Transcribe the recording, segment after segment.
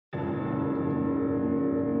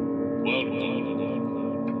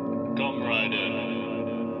Welcome. Come right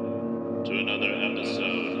in to another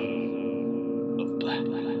episode of Black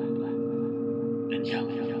and Yellow.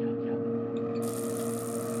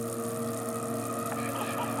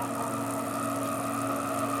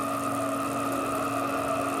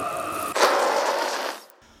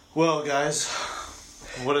 Well, guys,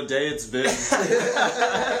 what a day it's been.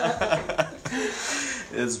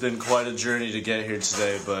 It's been quite a journey to get here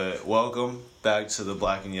today, but welcome back to the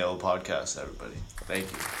Black and Yellow podcast, everybody. Thank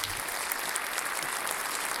you.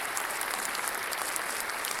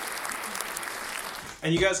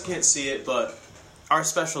 And you guys can't see it, but our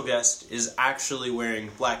special guest is actually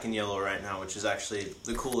wearing black and yellow right now, which is actually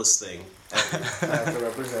the coolest thing ever. I have to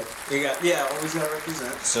represent. Always gotta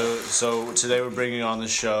represent. So today we're bringing on the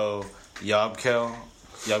show Yabkel.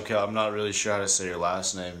 Yabkel, I'm not really sure how to say your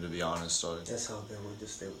last name, to be honest. So That's all good. We'll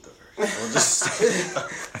just stay with the first. we'll just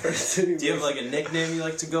First Do you have like a nickname you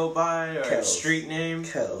like to go by, or a Kels. street name?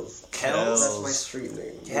 Kells. Kells? That's my street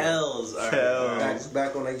name. Kells. Alright. Kells.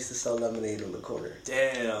 Back when I used to sell lemonade on the corner.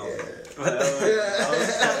 Damn. Yeah.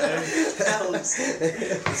 Kells.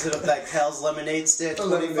 Is it up that Kells lemonade stick?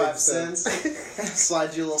 25 cents.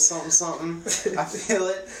 Slide you a little something. I feel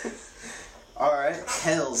it. Alright,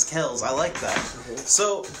 Kells. I like that.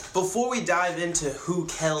 So, before we dive into who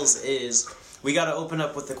Kells is, we gotta open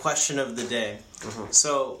up with the question of the day.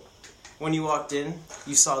 So, when you walked in,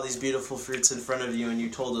 you saw these beautiful fruits in front of you and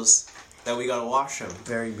you told us that we gotta wash them.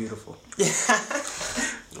 Very beautiful.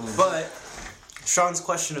 But Sean's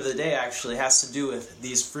question of the day actually has to do with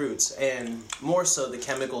these fruits, and more so the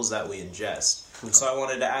chemicals that we ingest. So I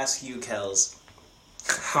wanted to ask you, Kells,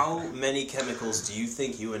 how many chemicals do you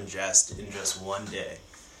think you ingest in just one day?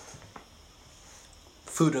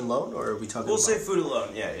 Food alone, or are we talking We'll about? say food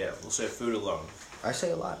alone. Yeah. We'll say food alone. I say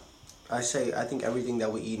a lot. I think everything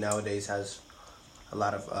that we eat nowadays has a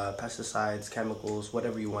lot of pesticides, chemicals,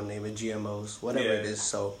 whatever you want to name it, GMOs, whatever it Yeah. is.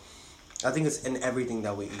 So I think it's in everything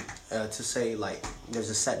that we eat. To say like there's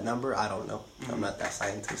a set number, I don't know. I'm not that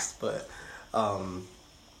scientist, but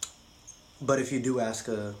if you do ask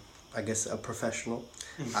a professional,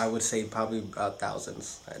 I would say probably about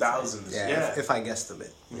thousands. I'd say. Thousands, yeah. If I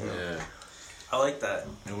guesstimate. yeah. I like that.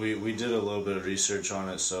 And we did a little bit of research on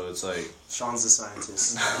it, so it's like Sean's the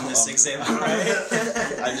scientist in this example, right?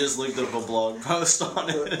 I just looked up a blog post on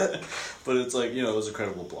it, but it's like, it was a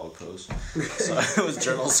credible blog post. So it was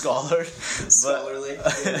Journal Scholar. Scholarly.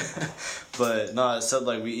 But no, it said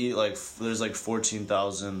like we eat like there's like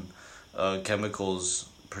 14,000 chemicals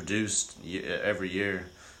produced every year,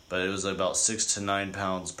 but it was like about 6 to 9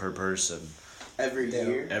 pounds per person Every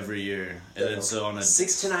year? every year, and then so on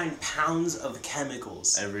 6 to 9 pounds of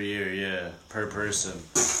chemicals. every year, yeah, per person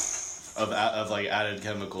of like added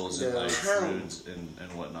chemicals and like foods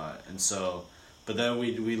and whatnot, and so. But then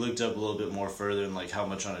we looked up a little bit more further and like how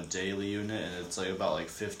much on a daily unit, and it's like about like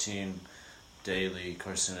 15 daily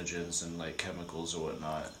carcinogens and like chemicals or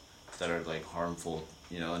whatnot that are like harmful,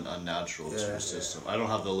 and unnatural to your system. I don't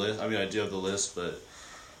have the list. I mean, I do have the list, but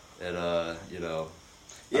it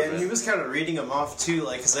Yeah, and he was kind of reading them off too,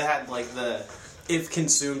 like, because they had like the if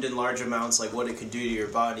consumed in large amounts, like what it could do to your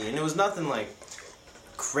body, and it was nothing like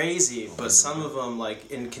crazy, but some of them like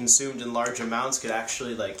in consumed in large amounts could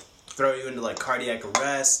actually like throw you into like cardiac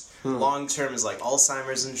arrest. Long term is like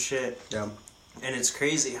Alzheimer's and shit. Yeah. And it's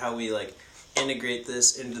crazy how we like integrate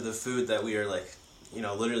this into the food that we are like,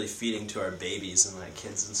 literally feeding to our babies and like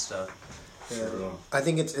kids and stuff. Yeah. I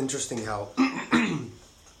think it's interesting how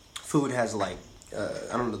food has like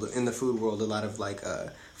I don't know, in the food world, a lot of like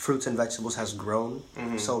fruits and vegetables has grown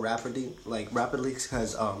so rapidly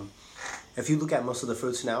because if you look at most of the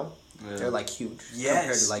fruits now, they're like huge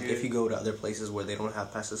compared to like if you go to other places where they don't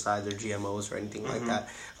have pesticides or GMOs or anything like that.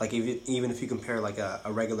 Like even if you compare like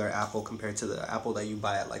a regular apple compared to the apple that you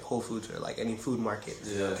buy at like Whole Foods or like any food market,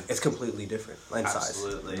 it's completely different in size.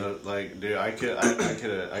 Absolutely. Like, dude, I could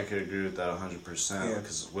agree with that 100%.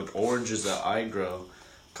 Because with oranges that I grow,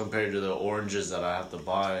 compared to the oranges that I have to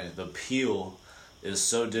buy, the peel is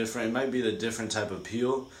so different. It might be the different type of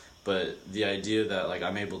peel, but the idea that like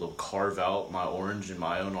I'm able to carve out my orange in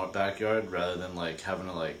my own backyard rather than like having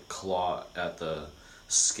to like claw at the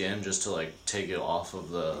skin just to like take it off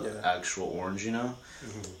of the actual orange,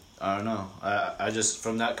 I don't know. I just,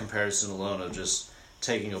 from that comparison alone of just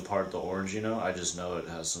taking apart the orange, I just know it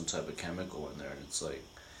has some type of chemical in there, and it's like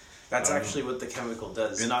That's actually what the chemical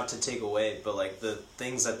does. Not to take away, but like the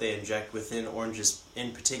things that they inject within oranges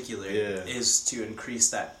in particular is to increase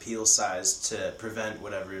that peel size to prevent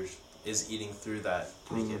whatever is eating through that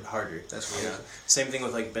to make it harder. That's what Same thing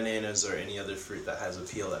with like bananas or any other fruit that has a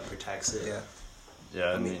peel that protects it.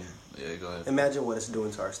 Yeah, I mean, Yeah, go ahead. Imagine what it's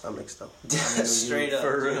doing to our stomachs, though. Straight up.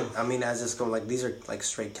 For real. I mean, as it's going, like, these are, like,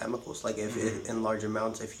 straight chemicals. Like, if in large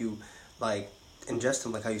amounts, if you, like, ingest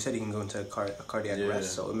them, like how you said, you can go into a cardiac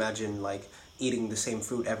arrest. So imagine, like, eating the same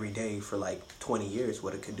fruit every day for, like, 20 years,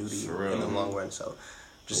 what it could do to you in the long run. So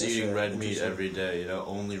just eating red meat every day, you know,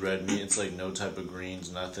 only red meat. It's like no type of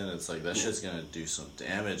greens, nothing. It's like that shit's gonna do some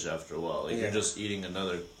damage after a while. Like you're just eating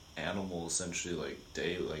another animal essentially, like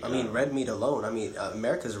daily. Like I mean, red meat alone. I mean,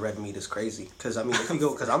 America's red meat is crazy. Because I mean, if you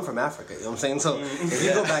go, because I'm from Africa, you know what I'm saying. So if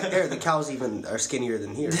you go back there, the cows even are skinnier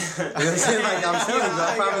than here. You know what I'm saying? Like I'm serious.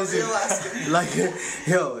 I promise you. Like,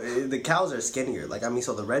 yo, the cows are skinnier. Like I mean,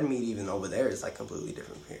 so the red meat even over there is like completely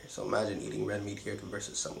different from here. So imagine eating red meat here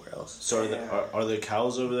versus somewhere else. So are the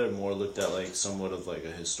cows over there more looked at like somewhat of like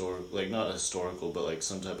a historic, like not historical, but like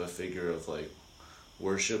some type of figure of like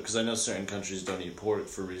worship? Because I know certain countries don't eat pork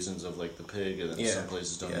for reasons of like the pig, and then some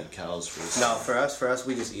places don't eat cows for. No, for us,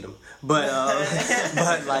 we just eat them. But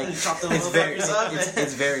but like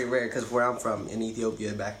it's very rare because where I'm from in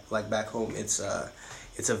Ethiopia, back home, it's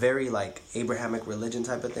a very like Abrahamic religion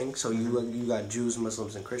type of thing. So you got Jews,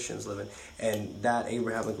 Muslims, and Christians living, and that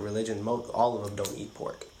Abrahamic religion, all of them don't eat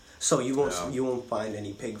pork. So you won't find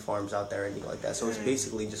any pig farms out there or anything like that. So it's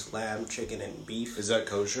basically just lamb, chicken, and beef. Is that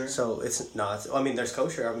kosher? So I mean, there's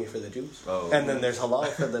kosher. I mean, for the Jews, and then there's halal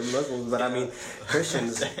for the Muslims. But I mean,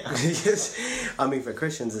 Christians. I mean, for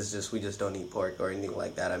Christians, it's just we just don't eat pork or anything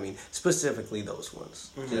like that. I mean, specifically those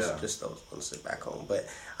ones, just those ones back home. But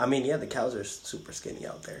I mean, the cows are super skinny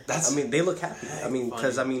out there. I mean, they look happy. I mean,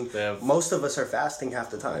 because most of us are fasting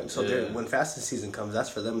half the time. So when fasting season comes,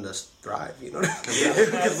 that's for them to thrive. You know,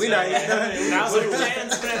 because we not. Now's our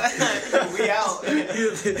chance, man. We out.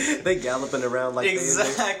 They galloping around like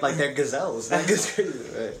like they're gazelles. Like it's crazy,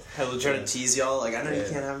 right? Hell, trying to tease y'all. Like I know you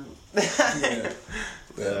can't have.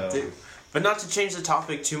 Dude. But not to change the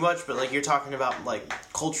topic too much, but like you're talking about like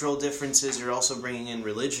cultural differences. You're also bringing in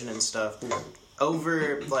religion and stuff.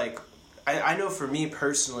 Over like. I know for me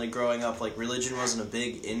personally, growing up, like religion wasn't a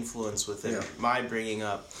big influence within my bringing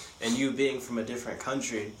up, and you being from a different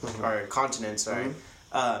country or continent, sorry.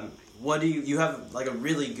 What do you have like a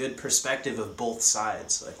really good perspective of both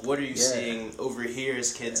sides? Like, what are you seeing over here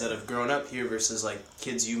as kids that have grown up here versus like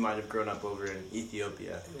kids you might have grown up over in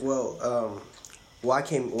Ethiopia? Well,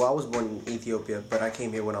 I was born in Ethiopia, but I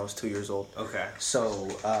came here when I was 2 years old. Okay. So,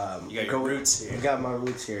 you got your roots here. I got my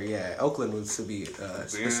roots here, yeah. Oakland roots to be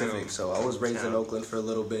specific. So I was raised in Oakland for a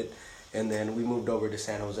little bit, and then we moved over to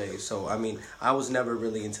San Jose. So, I mean, I was never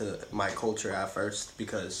really into my culture at first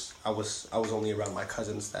because I was only around my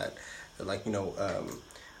cousins that, like, you know,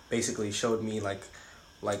 basically showed me like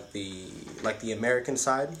the American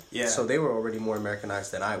side. Yeah. So they were already more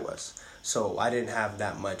Americanized than I was. So I didn't have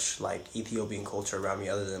that much like Ethiopian culture around me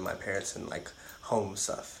other than my parents and like home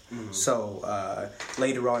stuff. Mm-hmm. So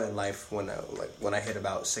later on in life, when I hit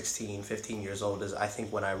about 16, 15 years old, is I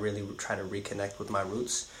think when I really try to reconnect with my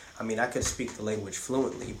roots. I mean, I could speak the language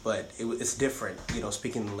fluently, but it's different, you know,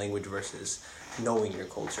 speaking the language versus knowing your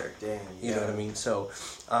culture. Damn. You know what I mean? So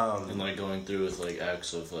and like going through with like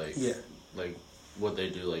acts of like like what they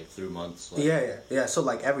do like through months. Like. Yeah. So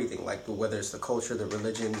like everything, like whether it's the culture, the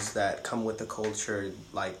religions that come with the culture,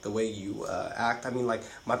 like the way you act. I mean, like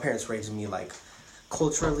my parents raised me like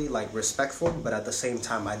culturally like respectful, but at the same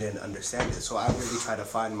time I didn't understand it. So I really try to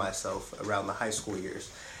find myself around the high school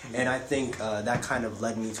years, and I think that kind of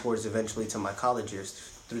led me towards eventually to my college years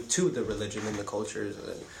to the religion and the cultures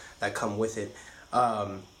that come with it.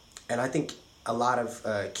 And I think a lot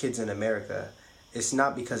of kids in America. It's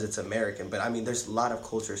not because it's American, but I mean, there's a lot of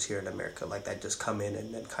cultures here in America like that just come in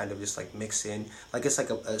and then kind of just like mix in, like it's like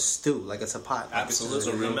a stew, like it's a pot. Absolutely, it's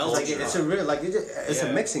a real melting pot. It's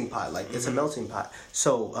a mixing pot, like it's a melting pot.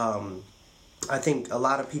 So I think a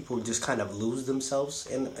lot of people just kind of lose themselves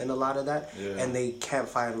in a lot of that, and they can't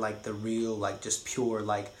find like the real, like just pure,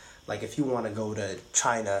 like if you want to go to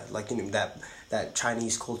China, like you know that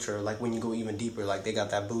Chinese culture, like when you go even deeper, like they got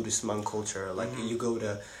that Buddhist monk culture, like you go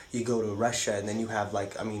to Russia, and then you have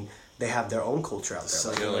like, I mean, they have their own culture out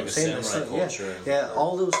there, like, you know what I'm saying? Samurai culture. Yeah,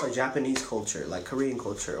 all those like Japanese culture, like Korean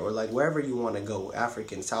culture, or like wherever you want to go,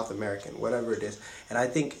 African, South American, whatever it is. And I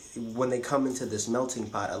think when they come into this melting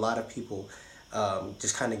pot, a lot of people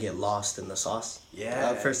just kind of get lost in the sauce.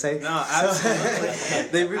 Per se. No,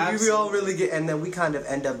 absolutely. We all really get, and then we kind of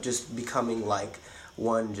end up just becoming like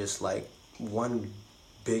one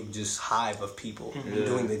big just hive of people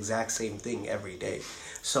doing the exact same thing every day.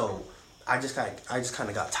 So I just kind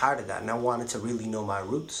of got tired of that, and I wanted to really know my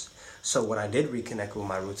roots. So when I did reconnect with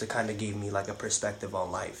my roots, it kind of gave me like a perspective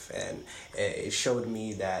on life, and it showed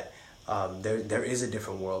me that there is a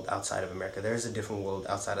different world outside of America. There is a different world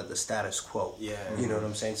outside of the status quo. Yeah. You know what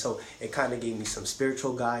I'm saying? So it kind of gave me some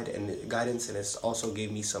spiritual guidance, and it's also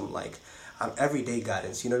gave me some like everyday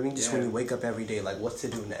guidance. You know what I mean? Just when you wake up every day, like what to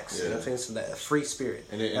do next. You know what I'm saying? So that free spirit.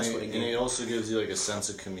 That's what it gives. And it also gives you like a sense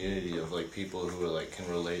of community of like people who are like can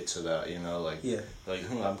relate to that. You know, like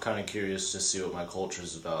I'm kind of curious to see what my culture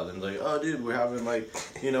is about. And like, oh, dude, we're having like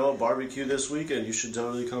a barbecue this weekend. You should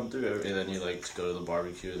totally come through. And then you like go to the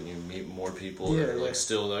barbecue and you meet more people that are like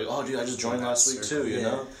still like, oh, dude, I just joined last week too. You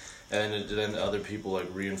know, and then other people like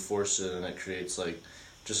reinforce it, and it creates like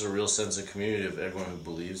just a real sense of community of everyone who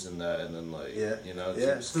believes in that, and then like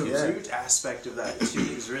the root aspect of that too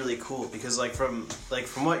is really cool, because like from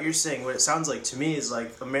what you're saying, what it sounds like to me is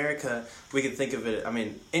like America, we could think of it, I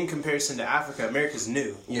mean, in comparison to Africa, America's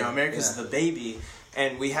new, you know, America's the baby,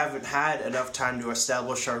 and we haven't had enough time to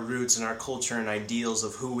establish our roots and our culture and ideals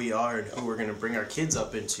of who we are and who we're going to bring our kids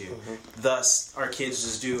up into. Thus our kids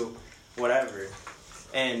just do whatever.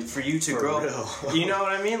 And for you to grow, you know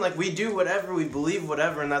what I mean? Like, we do whatever, we believe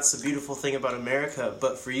whatever, and that's the beautiful thing about America.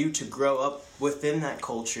 But for you to grow up within that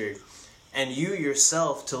culture, and you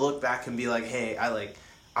yourself to look back and be like, hey,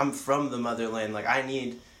 I'm from the motherland. Like, I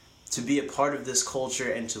need to be a part of this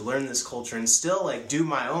culture and to learn this culture and still, like, do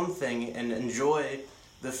my own thing and enjoy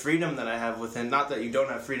the freedom that I have within. Not that you don't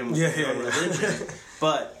have freedom within your own religion,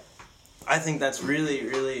 but I think that's really,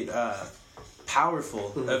 really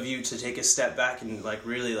powerful of you to take a step back and like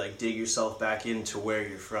really like dig yourself back into where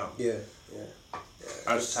you're from. Thank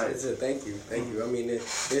you. I mean,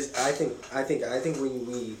 I think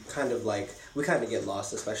we kind of get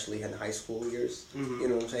lost, especially in high school years. You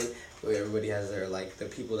know what I'm saying? Where everybody has their like the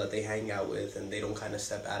people that they hang out with, and they don't kind of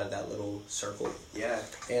step out of that little circle. Yeah.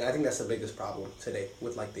 And I think that's the biggest problem today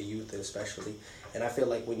with like the youth, especially. And I feel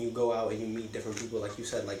like when you go out and you meet different people, like you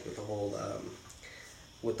said, like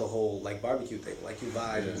with the whole like barbecue thing, like you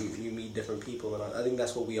vibe and you meet different people, and I think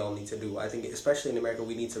that's what we all need to do. I think especially in America,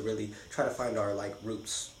 we need to really try to find our like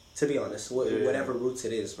roots, to be honest, whatever roots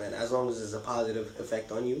it is, man, as long as it's a positive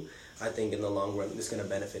effect on you, I think in the long run it's going to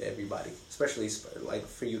benefit everybody, especially like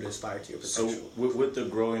for you to aspire to your potential. So with the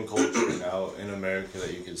growing culture now in America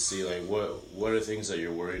that you can see, like what are things that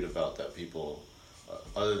you're worried about that people,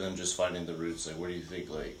 other than just finding the roots, like what do you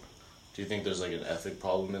think, like do you think there's like an ethic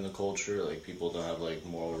problem in the culture? Like people don't have like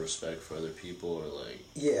moral respect for other people, or like?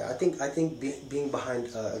 Yeah, I think being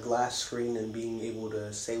behind a glass screen and being able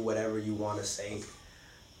to say whatever you want to say,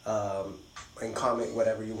 and comment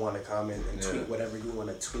whatever you want to comment, and tweet whatever you want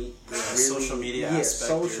to tweet. Really, social media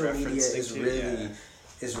aspect. Social media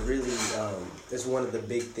is really is one of the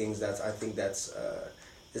big things that's I think that's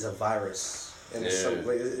is a virus. And it's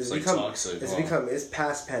become toxic. It's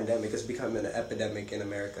past pandemic. It's become an epidemic in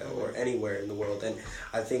America or anywhere in the world. And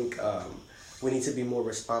I think we need to be more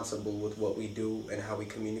responsible with what we do and how we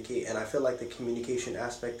communicate. And I feel like the communication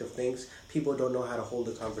aspect of things, people don't know how to hold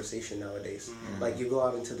a conversation nowadays. Like you go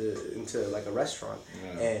out into like a restaurant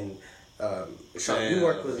and. Sean, you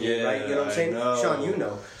work with me, right? You know what I'm saying? Sean, you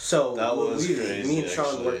know. So that was crazy, me and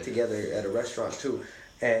Sean work together at a restaurant too,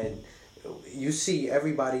 and you see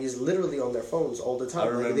everybody is literally on their phones all the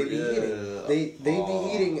time. Like they be eating. They be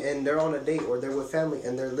eating and they're on a date or they're with family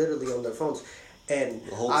and they're literally on their phones. And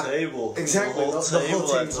the whole table. Exactly. The whole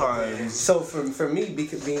table at times. So for me,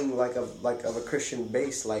 being like of a Christian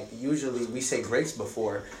base, like usually we say grace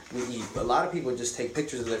before we eat. A lot of people just take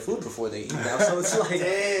pictures of their food before they eat now. So it's like,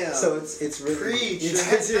 damn. So it's really,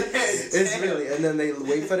 it's really, and then they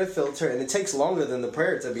wait for the filter, and it takes longer than the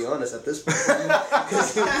prayer, to be honest, at this point,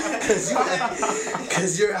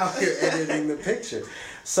 because you're out here editing the picture.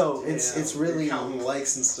 So it's really counting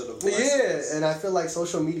likes instead of blessings. Yeah, and I feel like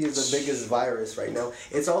social media is the biggest virus right now.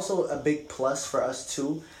 It's also a big plus for us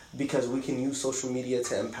too, because we can use social media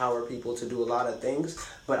to empower people to do a lot of things,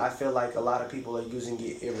 but I feel like a lot of people are using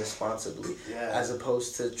it irresponsibly, as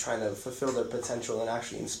opposed to trying to fulfill their potential and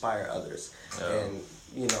actually inspire others. And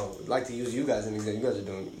you know, like to use you guys and you guys are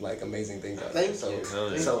doing like amazing things out there. Thank you.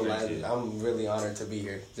 So I'm really honored to be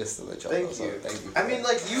here, just to let y'all know. So thank you. I mean,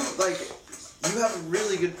 you have a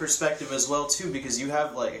really good perspective as well too, because you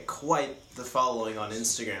have like quite the following on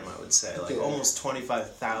Instagram, I would say, like almost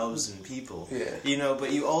 25,000 people. Yeah. You know,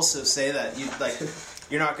 but you also say that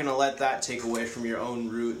you're not going to let that take away from your own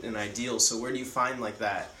root and ideals. So where do you find like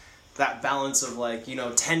that balance of like, you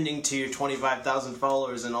know, tending to your 25,000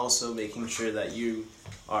 followers and also making sure that you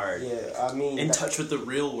are in touch with the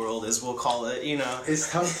real world, as we'll call it, you know?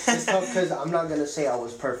 It's tough because I'm not going to say I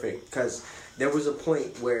was perfect, because there was a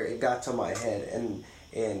point where it got to my head, and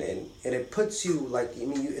it puts you like, I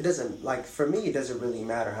mean, it doesn't, like, for me it doesn't really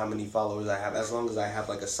matter how many followers I have, as long as I have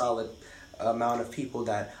like a solid amount of people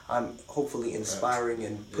that I'm hopefully inspiring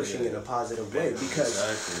and pushing in a positive way.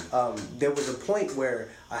 Because there was a point where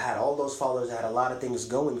I had all those followers, I had a lot of things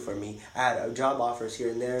going for me. I had job offers here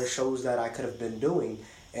and there, shows that I could have been doing,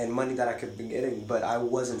 and money that I could have been getting, but I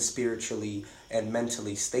wasn't spiritually and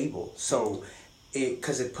mentally stable. So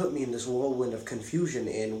because it put me in this whirlwind of confusion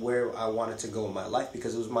in where I wanted to go in my life,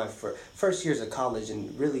 because it was my first years of college,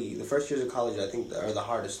 and really the first years of college I think are the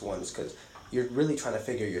hardest ones, because you're really trying to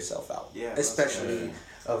figure yourself out. Yeah, especially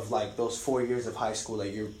of like those 4 years of high school that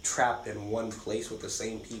you're trapped in one place with the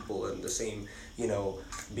same people and the same, you know,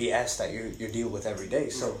 BS that you deal with every day.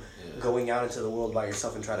 So going out into the world by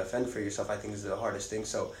yourself and trying to fend for yourself, I think is the hardest thing.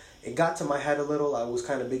 So it got to my head a little. I was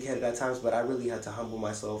kind of big-headed at times, but I really had to humble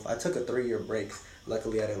myself. I took a 3-year break.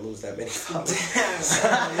 Luckily, I didn't lose that many followers.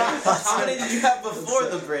 How many did you have before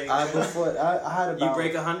the break? I had about... You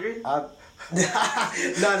break 100? No.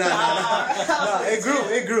 It grew.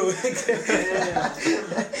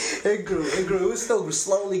 It grew. It was still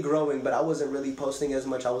slowly growing, but I wasn't really posting as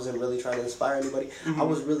much. I wasn't really trying to inspire anybody. I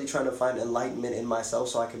was really trying to find enlightenment in myself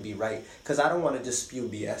so I could be right. Because I don't want to just spew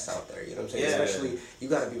BS out there. You know what I'm saying? Especially, you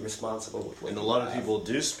got to be responsible with what And a you lot of have. people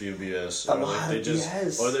do spew BS. A lot of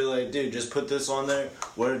BS. Or they're like, dude, just put this on there,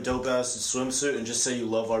 wear a dope ass swimsuit, and just say you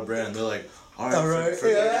love our brand. They're like, all right. For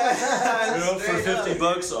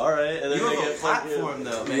 $50, all right. And then You they have a get platform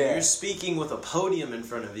though, man. Yeah. You're speaking with a podium in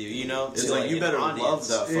front of you, you know? It's to, like you an better audience. love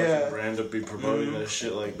that fucking Yeah. brand to be promoting that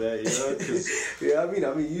shit like that, you know? 'Cause Yeah,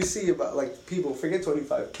 I mean, you see about like people forget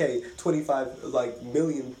 25 like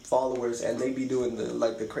million followers, and they be doing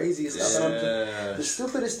the craziest stuff. And I'm just, the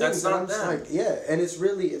stupidest That's things. And not I'm just them. like, and it's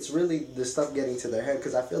really the stuff getting to their head,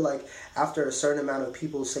 because I feel like after a certain amount of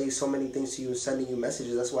people say so many things to you and sending you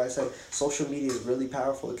messages, that's why I said social media is really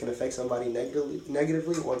powerful. It can affect somebody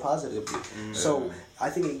negatively or positively. So I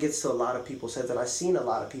think it gets to a lot of people's heads, and I've seen a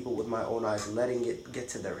lot of people with my own eyes letting it get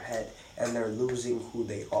to their head, and they're losing who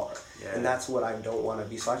they are. Yeah. And that's what I don't want to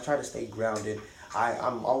be. So I try to stay grounded.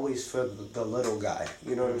 I'm always for the little guy.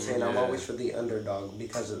 You know what I'm saying? I'm always for the underdog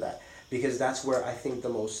because of that. Because that's where I think the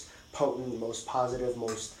most potent, most positive,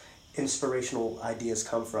 most inspirational ideas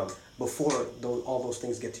come from before all those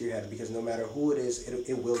things get to your head. Because no matter who it is,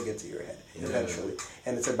 it will get to your head eventually.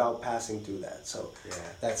 And it's about passing through that. So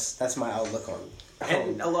that's my outlook on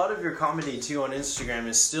And a lot of your comedy too on Instagram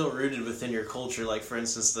is still rooted within your culture. Like for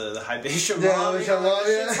instance, the Hibisha Mom. Hibisha Mom,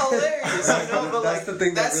 It's hilarious. You know? But That's the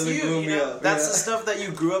thing that that's really you, blew you me know? up. That's Yeah. the stuff that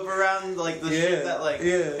you grew up around. Like the shit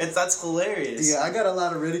that that's hilarious. Yeah, I got a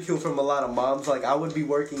lot of ridicule from a lot of moms. Like, I would be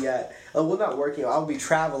working at, not working, I would be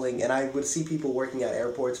traveling, and I would see people working at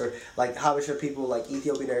airports, or like Habesha people, like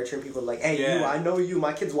Ethiopian, Eritrean people, like, hey, you, I know you,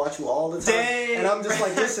 my kids watch you all the time. Dang. And I'm just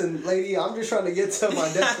like, listen, lady, I'm just trying to get to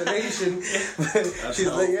my destination. But she's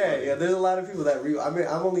like, yeah, there's a lot of people that I mean,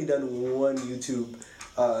 I've only done one YouTube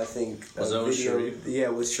thing. Was that with video. Sharif? Yeah,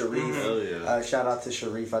 with Sharif. Hell yeah. Shout out to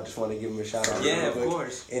Sharif. I just want to give him a shout out. Yeah, real of quick.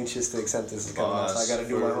 course. Inches to Acceptance is coming out, so I got to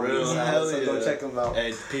do For my real. homework. Hell So go yeah. check him out.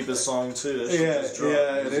 Hey, Peepa's song too. That shit just dropped.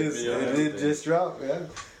 Yeah, it Music is. video and It did everything. just drop, yeah.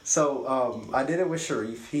 So I did it with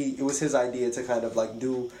Sharif. It was his idea to kind of like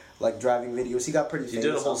do like driving videos. He got pretty famous.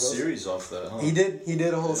 He did a whole off those. series off that, huh? He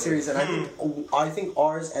did a whole series, and I think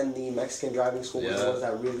ours and the Mexican driving school was the ones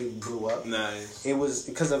that really blew up. Nice. It was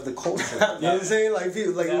because of the culture. You know what I'm saying? Like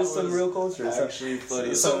people, like it was some real culture. Actually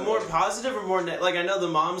funny. So more positive or more like I know the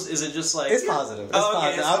moms, is it just like It's positive. It's okay,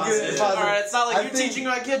 positive. it's I'll give it positive. positive. Alright, it's not like I you're think- teaching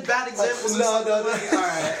my kid bad examples. No.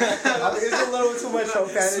 Alright. It's a little too much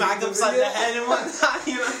profanity. Smack upside the head and whatnot,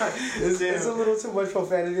 you know. It's a little too much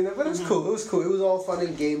profanity in there, but it was cool. It was cool. It was all fun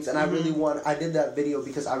and games, and I did that video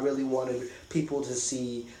because I really wanted people to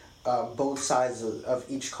see both sides of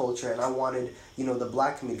each culture, and I wanted, the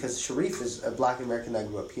black community, because Sharif is a black American that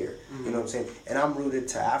grew up here, you know what I'm saying, and I'm rooted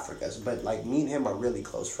to Africa, but like me and him are really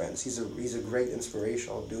close friends. He's a great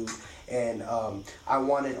inspirational dude, and I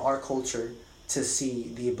wanted our culture to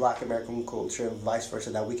see the black American culture and vice versa,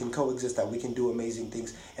 that we can coexist, that we can do amazing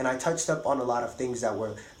things. And I touched up on a lot of things that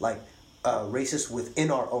were like racist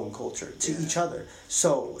within our own culture to each other,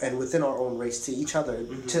 and within our own race to each other,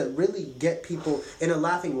 to really get people in a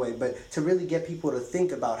laughing way, but to really get people to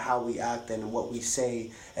think about how we act and what we say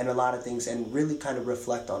and a lot of things, and really kind of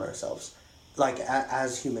reflect on ourselves like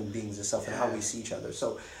as human beings and stuff, and how we see each other.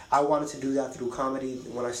 So I wanted to do that through comedy.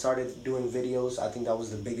 When I started doing videos, I think that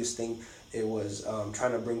was the biggest thing. It was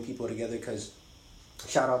trying to bring people together, because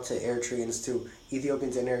shout out to Eritreans too,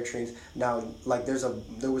 Ethiopians and Eritreans. Now, like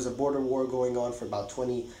there was a border war going on for about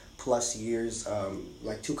 20 plus years.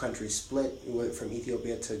 Like two countries split. It went from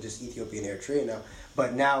Ethiopia to just Ethiopia and Eritrea now.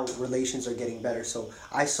 But now relations are getting better. So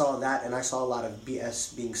I saw that, and I saw a lot of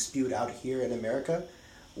BS being spewed out here in America,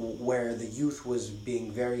 where the youth was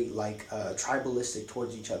being very like tribalistic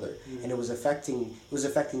towards each other, and it was affecting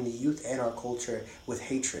the youth and our culture with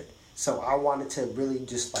hatred. So I wanted to really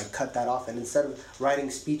just like cut that off, and instead of writing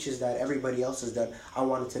speeches that everybody else has done, I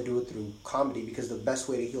wanted to do it through comedy, because the best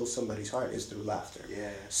way to heal somebody's heart is through laughter.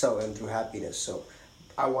 Yeah. So, and through happiness. So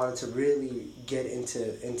I wanted to really get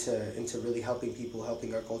into really helping people,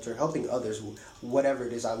 helping our culture, helping others, whatever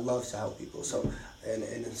it is. I love to help people. So and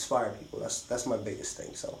inspire people. That's my biggest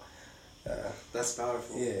thing. So that's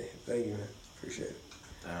powerful. Yeah, thank you, man. Appreciate it.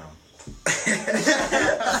 Damn.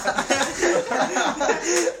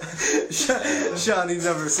 Shawnee's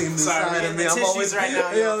never seen this side of me. I'm always right now.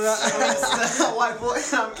 White boy.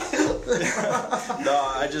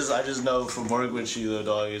 No, I just know from working with you though,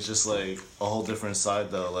 dog. It's just like a whole different side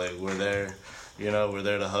though. Like we're there, we're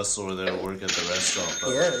there to hustle. We're there to work at the restaurant.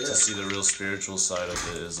 But to see the real spiritual side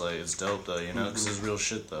of it is like it's dope though. Because it's real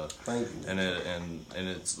shit though. Thank you. And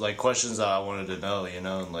it's like questions that I wanted to know.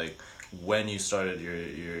 And like when you started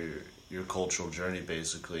your cultural journey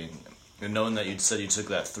basically, and knowing that you said you took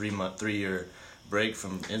that 3-year break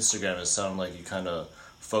from Instagram, it sounded like you kind of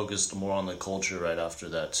focused more on the culture right after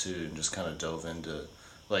that too, and just kind of dove into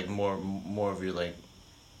like more of your like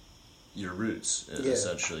your roots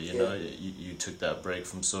essentially. You took that break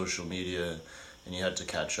from social media, and you had to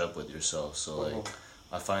catch up with yourself. So like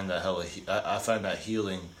I find that I find that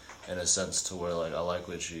healing in a sense to where like I like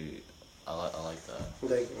what I like that.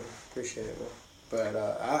 Thank you, man. Appreciate it, man. But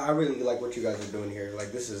I really like what you guys are doing here.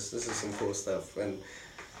 Like this is some cool stuff. And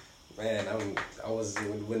man, I was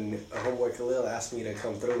when homeboy Khalil asked me to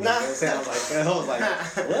come through. You know what I'm saying? I was like,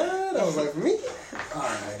 what? I was like, me? All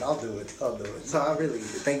right, I'll do it. So I really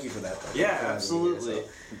thank you for that. Though. Yeah, absolutely.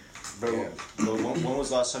 Bro, when was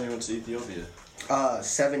the last time you went to Ethiopia?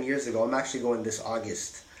 7 years ago. I'm actually going this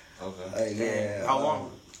August. Okay. Yeah. How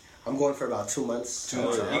long? I'm going for about 2 months. 2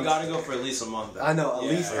 months. You gotta go for at least a month. I know,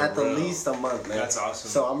 at the least a month, man. That's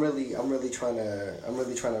awesome. So I'm really trying to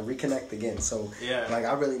reconnect again. So like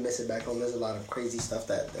I really miss it back home. There's a lot of crazy stuff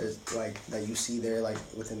that you see there, like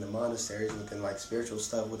within the monasteries, within like spiritual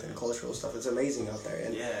stuff, within cultural stuff. It's amazing out there,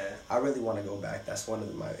 and I really want to go back. That's one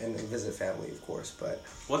of and visit family, of course. But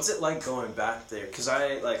what's it like going back there? Because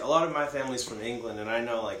I like a lot of my family's from England, and I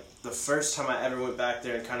know like the first time I ever went back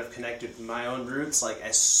there and kind of connected with my own roots, like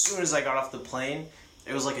as soon as I got off the plane,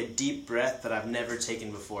 it was like a deep breath that I've never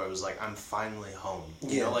taken before. It was like, I'm finally home.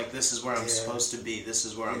 You know, like this is where I'm supposed to be. This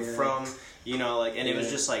is where I'm from. And it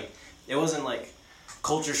was just like, it wasn't like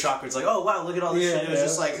culture shock where it's like, oh wow, look at all this shit. It was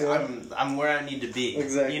just like, I'm where I need to be.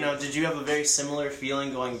 Exactly. Did you have a very similar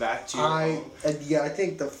feeling going back to your home? I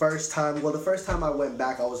think the first time I went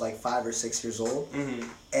back, I was like 5 or 6 years old. Mm-hmm.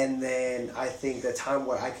 And then I think the time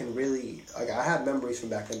where I can really, like, I have memories from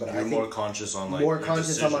back then, but I think more conscious on like more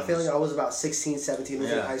conscious on my feeling. I was about 16, 17, was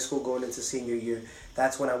in high school going into senior year.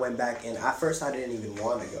 That's when I went back, and at first I didn't even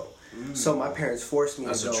want to go. So my parents forced me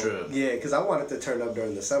to go. Trip. Yeah, because I wanted to turn up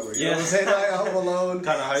during the summer. You know what I'm saying? Like, I'm alone,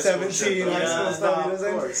 kind of high school 17, high school stuff. You know what I'm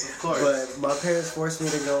saying? Of course. But my parents forced me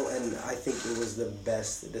to go, and I think it was the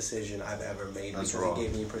best decision I've ever made. That's because it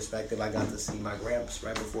gave me perspective. I got to see my gramps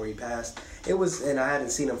right before he passed. And I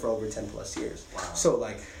hadn't seen him for over 10 plus years. Wow.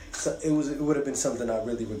 So it would have been something I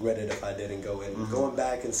really regretted if I didn't go. And going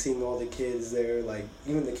back and seeing all the kids there, like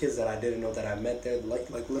even the kids that I didn't know that I met there, like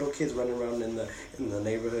little kids running around in the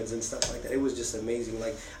neighborhoods and stuff like that. It was just amazing.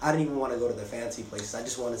 Like I didn't even want to go to the fancy places. I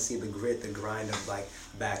just want to see the grit, the grind of like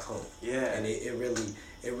back home. Yeah. And it really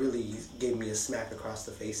gave me a smack across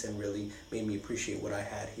the face and really made me appreciate what I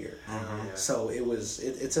had here. So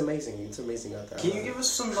it's amazing. It's amazing out there. Can you give us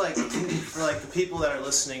some for the people that are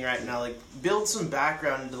listening right now, like build some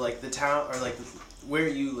background into like the town or like where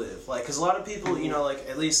you live, like because a lot of people, like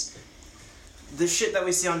at least the shit that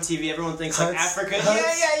we see on TV, everyone thinks like Africa.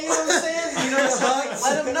 Huts. Yeah, you know what I'm saying? Like,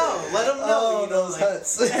 let them know. Oh, those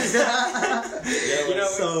huts. Like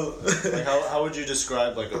how would you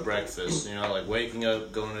describe like a breakfast? Like waking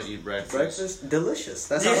up, going to eat breakfast. Breakfast, delicious.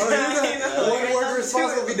 That's how one word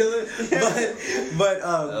response would be delicious. But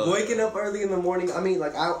waking up early in the morning. I mean,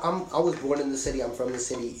 like I was born in the city. I'm from the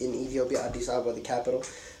city in Ethiopia, Addis Ababa, the capital.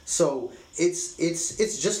 So it's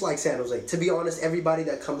just like San Jose. To be honest, everybody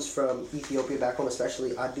that comes from Ethiopia back home,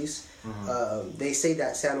 especially Addis, they say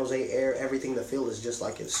that San Jose air, everything the feel is just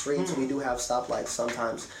like its streets. We do have stoplights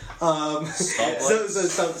sometimes. Stop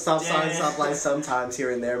signs, stoplights sometimes here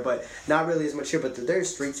and there, but not really as much here. But there's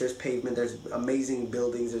streets, there's pavement, there's amazing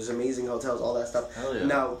buildings, there's amazing hotels, all that stuff. Hell yeah.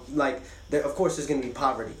 Now, like of course there's going to be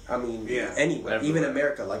poverty. I mean, anywhere, even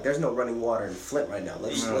America. Like, there's no running water in Flint right now.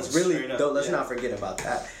 Let's really let's not forget about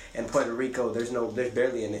that. And Puerto Rico, there's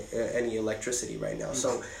barely any electricity right now.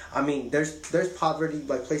 So I mean, there's poverty,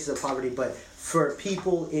 like places of poverty, but for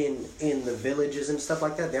people in the villages and stuff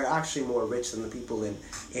like that, they're actually more rich than the people in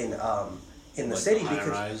the like city,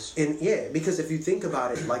 the because if you think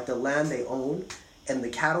about it, like the land they own and the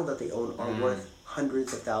cattle that they own are worth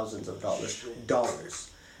hundreds of thousands of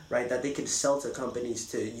dollars, right? That they could sell to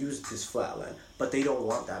companies to use this flat land, but they don't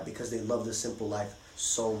want that because they love the simple life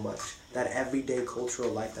so much. That everyday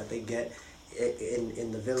cultural life that they get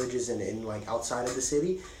in the villages and in like outside of the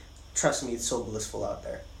city, trust me, it's so blissful out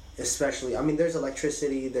there. Especially, I mean, there's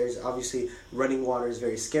electricity, there's obviously running water is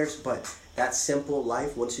very scarce, but that simple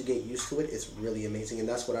life, once you get used to it, it's really amazing, and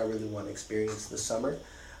that's what I really want to experience this summer.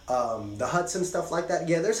 The huts and stuff like that,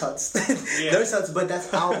 there's huts. There's huts, but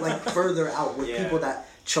that's out, like, further out with people that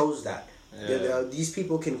chose that. These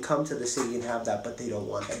people can come to the city and have that, but they don't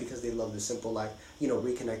want that because they love the simple life,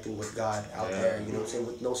 reconnecting with God out there, you know what I'm saying,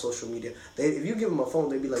 with no social media. If you give them a phone,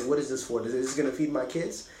 they'd be like, what is this for? Is this going to feed my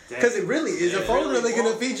kids? Because it really is. A phone really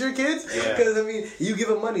going to feed your kids? Because, I mean, you give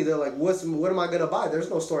them money, they're like, what am I going to buy? There's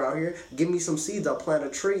no store out here. Give me some seeds, I'll plant a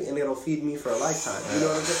tree, and it'll feed me for a lifetime. You know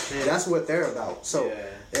what I'm saying? That's what they're about. So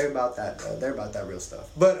they're about that. They're about that real stuff.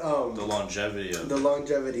 But the longevity of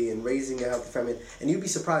longevity and raising a healthy family. And you'd be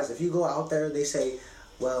surprised if you go out there. They say,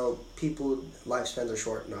 well, people lifespans are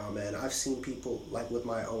short. No, man. I've seen people like with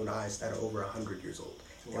my own eyes that are over 100 years old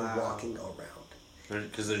and walking around.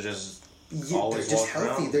 Because they're just always they're just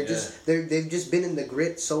healthy. Around. They've just been in the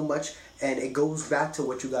grit so much, and it goes back to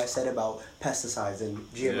what you guys said about pesticides and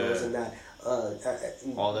GMOs and that.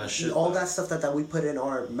 All that shit. All that stuff that we put in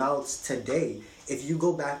our mouths today. If you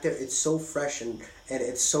go back there, it's so fresh and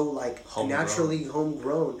it's so like naturally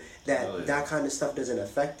homegrown that that kind of stuff doesn't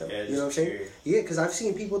affect them. You know what I'm saying? Yeah, because I've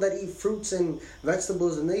seen people that eat fruits and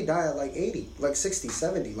vegetables and they die at like 80, like 60,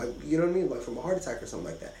 70, like, you know what I mean? Like from a heart attack or something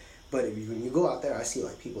like that. But when you go out there, I see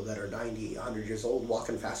like people that are 90, 100 years old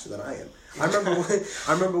walking faster than I am. I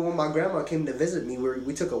remember when my grandma came to visit me,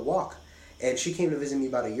 we took a walk, and she came to visit me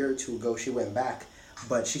about a year or two ago. She went back.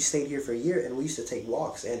 But she stayed here for a year, and we used to take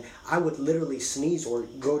walks. And I would literally sneeze or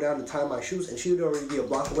go down to tie my shoes, and she would already be a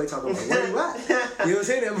block away talking about, where you at? You know what I'm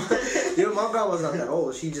saying? My grandma's not that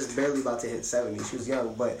old. She's just barely about to hit 70. She was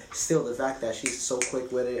young, but still the fact that she's so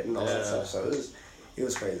quick with it and all that stuff. So it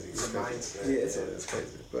was crazy. It was crazy. It's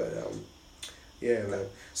crazy. But, man.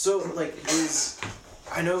 So, like,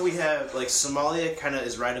 I know we have, like, Somalia kind of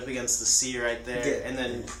is right up against the sea right there, and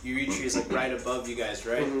then Eritrea is, like, right above you guys,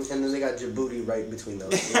 right? Mm-hmm. And then they got Djibouti right between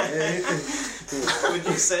those. Would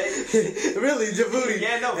you say? Really, Djibouti?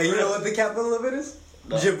 Yeah, no. And you know what the capital of it is?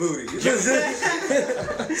 No. Djibouti.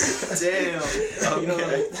 Damn.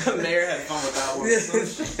 Okay. The mayor had fun with that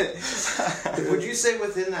one. Would you say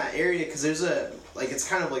within that area, because there's it's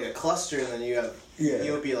kind of like a cluster, and then you have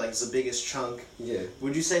Ethiopia, like, it's the biggest chunk. Yeah.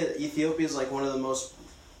 Would you say that Ethiopia is, like, one of the most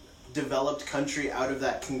developed country out of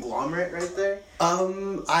that conglomerate right there?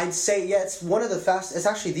 I'd say, it's one of the it's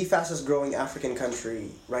actually the fastest growing African country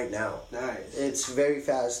right now. Nice. It's very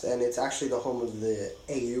fast, and it's actually the home of the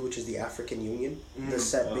AU, which is the African Union. The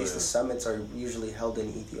summits are usually held in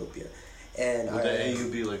Ethiopia. And would the AU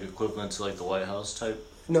be like equivalent to like the White House type?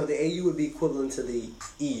 No, the AU would be equivalent to the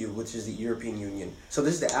EU, which is the European Union. So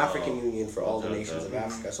this is the African Union for all the nations of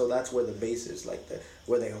Africa. So that's where the base is, like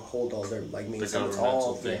where they hold all their main summits.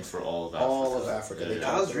 Governmental thing for all of Africa. All of Africa. Yeah.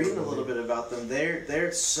 I was reading a little bit about them.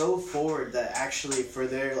 They're so forward that actually for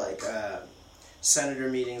their senator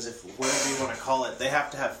meetings, if whatever you want to call it, they have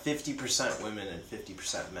to have 50% women and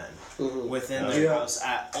 50% men within their house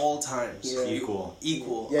at all times. Yeah. Equal.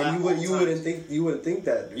 Yeah, you wouldn't think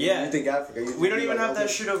that. Yeah, you think Africa. We don't even have that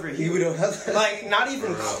shit over here. We don't have that. Like, not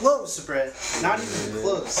even close, Brett. Not even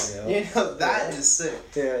close. Yeah. You know, that is sick.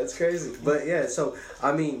 Yeah, it's crazy. But yeah, so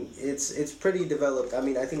I mean, it's pretty developed. I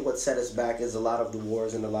mean, I think what set us back is a lot of the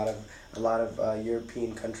wars and a lot of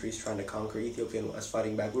European countries trying to conquer Ethiopia and us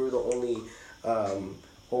fighting back. We were the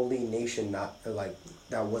only nation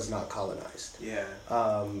that was not colonized. Yeah.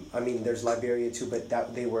 I mean, there's Liberia too, but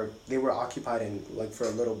that they were occupied in for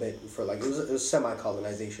a little bit it was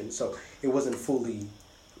semi-colonization, so it wasn't fully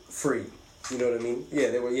free. You know what I mean? Yeah,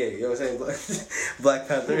 they were. Yeah, you know what I'm saying? Black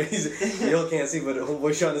Panther. Y'all can't see, but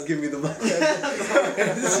homeboy Sean is giving me the Black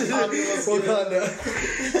Panther. Wakanda.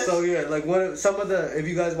 So yeah, like if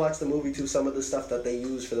you guys watch the movie too, some of the stuff that they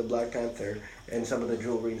use for the Black Panther and some of the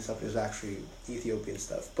jewelry and stuff is actually Ethiopian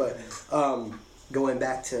stuff. But going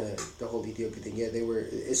back to the whole Ethiopia thing, yeah, they were.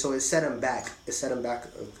 So it set them back. It set them back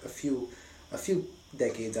a few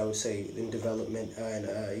decades, I would say, in development, and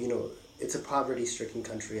it's a poverty-stricken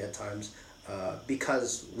country at times,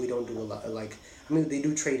 because we don't do a lot. Like, I mean, they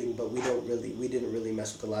do trading, but we didn't really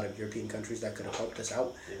mess with a lot of European countries that could have helped us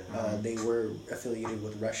out. Yeah. They were affiliated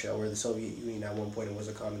with Russia or the Soviet Union at one point. It was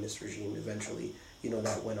a communist regime. Eventually,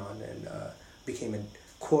 that went on and became a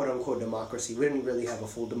quote-unquote democracy. We didn't really have a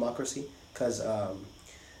full democracy because a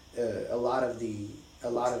lot of the I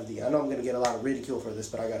know I'm gonna get a lot of ridicule for this,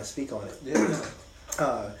 but I gotta speak on it.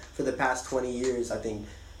 Yeah. For the past 20 years, I think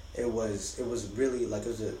it was really like it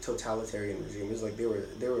was a totalitarian regime. It was like they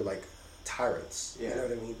were like tyrants. Yeah. You know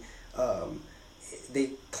what I mean?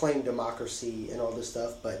 They claimed democracy and all this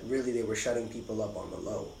stuff, but really they were shutting people up on the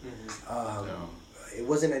low. It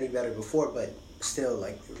wasn't any better before, but still,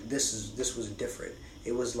 like this was different.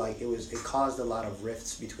 It was like it caused a lot of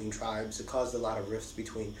rifts between tribes. It caused a lot of rifts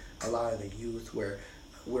between a lot of the youth, where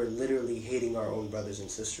we're literally hating our own brothers and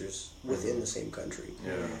sisters within the same country.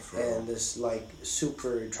 Yeah, and this like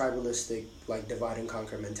super tribalistic, like divide and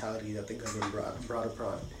conquer mentality that the government brought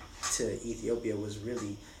upon to Ethiopia was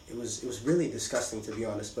really it was really disgusting, to be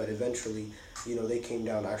honest. But eventually, they came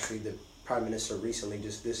down. Actually, the prime minister recently,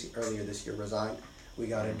 earlier this year, resigned. We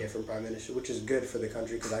got a different prime minister, which is good for the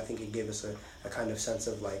country because I think it gave us a kind of sense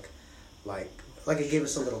of like it gave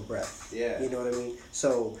us a little breath. Yeah. You know what I mean?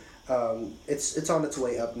 So it's on its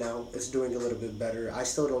way up now. It's doing a little bit better. I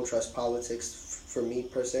still don't trust politics for me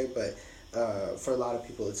per se, but for a lot of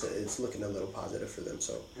people, it's looking a little positive for them.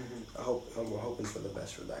 So we're hoping for the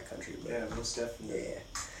best for that country. But, Yeah, most definitely. Yeah.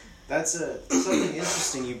 That's something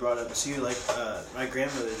interesting you brought up too. Like, my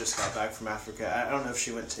grandmother just got back from Africa. I don't know if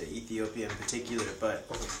she went to Ethiopia in particular, but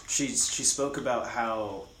she spoke about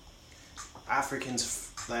how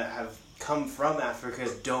Africans that have come from Africa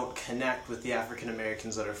don't connect with the African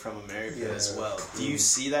Americans that are from America as well. Do you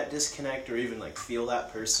see that disconnect or even like feel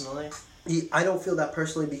that personally? I don't feel that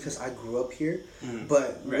personally because I grew up here,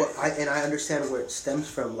 but I understand where it stems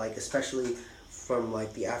from. Like, especially from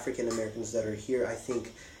like the African Americans that are here. I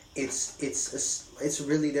think it's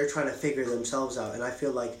really they're trying to figure themselves out, and I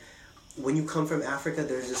feel like when you come from Africa,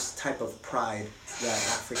 there's this type of pride that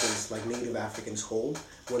Africans, like Native Africans, hold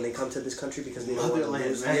when they come to this country because they don't want to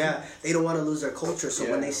lose. Yeah, they don't want to lose their culture.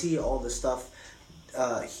 So when they see all the stuff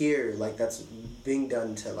here, like that's being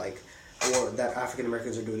done to like, or that African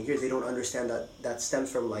Americans are doing here, they don't understand that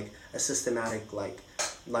stems from like a systematic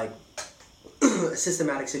a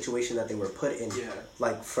systematic situation that they were put in,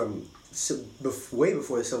 like from way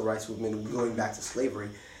before the Civil Rights Movement, going back to slavery,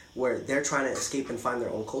 where they're trying to escape and find their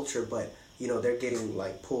own culture, but they're getting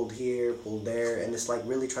like pulled here, pulled there, and it's like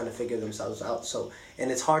really trying to figure themselves out. So,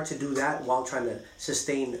 and it's hard to do that while trying to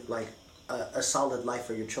sustain like a solid life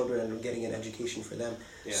for your children and getting an education for them.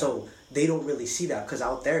 So they don't really see that because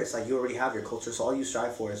out there it's like you already have your culture, so all you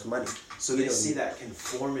strive for is money. So they see that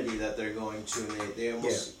conformity that they're going to, and they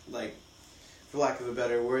almost like, for lack of a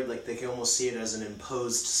better word, like they can almost see it as an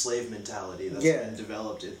imposed slave mentality that's been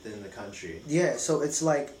developed within the country. Yeah, so it's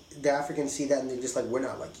like the Africans see that and they're just like, we're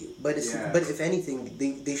not like you. But but if anything,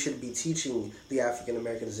 they should be teaching the African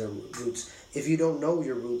Americans their roots. If you don't know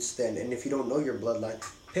your roots, then, and if you don't know your bloodline,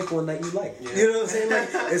 pick one that you like. Yeah. You know what I'm saying? Like,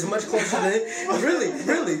 it's much closer than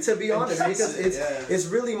really, to be honest, because it's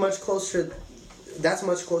really much closer. That's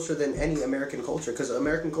much closer than any American culture, because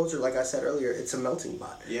American culture, like I said earlier, it's a melting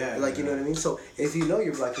pot. Yeah. Like, you know what I mean? So if you know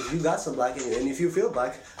you're black, if you got some black in you, and if you feel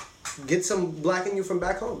black, get some black in you from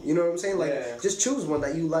back home. You know what I'm saying? Like, just choose one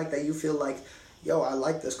that you like, that you feel like, yo, I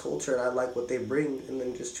like this culture and I like what they bring, and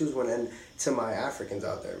then just choose one. And to my Africans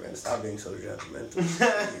out there, man, stop being so judgmental.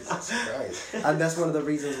 Jesus Christ. And that's one of the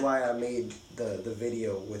reasons why I made the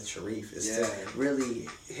video with Sharif, is to really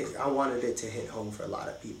I wanted it to hit home for a lot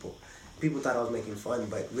of people. People thought I was making fun,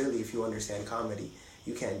 but really, if you understand comedy,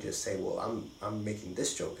 you can't just say, well, I'm making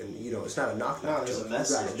this joke, and it's not a knock joke. There's a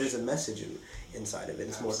message. There's a message inside of it.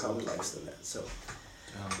 It's more complex than that. So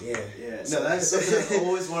yeah. No, that's something I've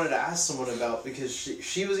always wanted to ask someone about, because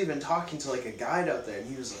she was even talking to like a guide out there, and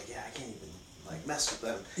he was like, yeah, I can't even like mess with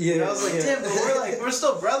them. Yeah. And I was like, damn, but we're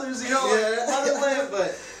still brothers, like motherland.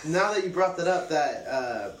 But now that you brought that up,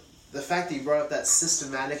 that the fact that you brought up that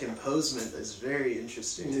systematic imposement is very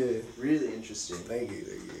interesting. Yeah. Really interesting. Thank you.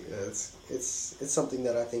 It's something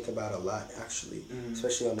that I think about a lot, actually,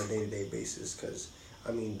 especially on a day-to-day basis, because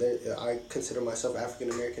I mean, I consider myself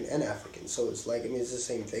African American and African, so it's like, I mean, it's the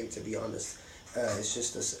same thing, to be honest. It's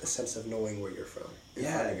just a sense of knowing where you're from and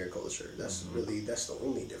finding your culture. That's that's the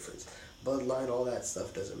only difference. Bloodline, all that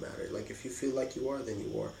stuff doesn't matter. Like, if you feel like you are, then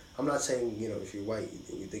you are. I'm not saying, you know, if you're white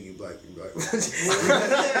and you think you're black, you're black. You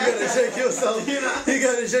gotta check yourself. You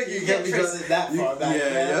gotta check. You can't trace it that far back.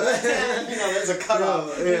 Yeah. You know, there's a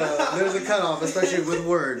cutoff. Yeah, there's a cutoff, especially with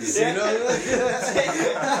words. You know.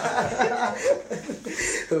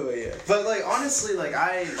 Oh yeah. But like honestly, like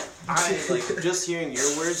I like just hearing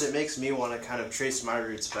your words, it makes me want to kind of trace my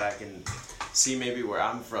roots back and see maybe where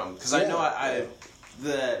I'm from, because I know I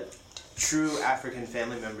the true African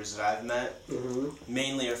family members that I've met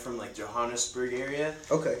mainly are from like Johannesburg area.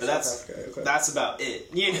 Okay. But that's about it.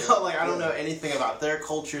 You know, like I don't know anything about their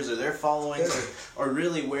cultures or their followings or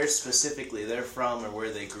really where specifically they're from or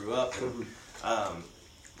where they grew up. And,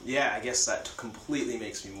 yeah, I guess that completely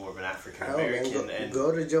makes me more of an African American.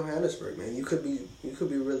 Go to Johannesburg, man. You could be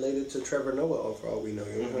related to Trevor Noah for all we know.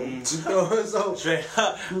 You know? So straight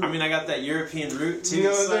up. I mean, I got that European root too.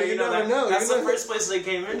 You never know. That's the first place they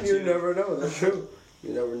came into. You never know. That's true.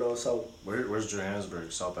 You never know. So where's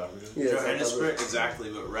Johannesburg? South Africa? Yeah, Johannesburg, exactly.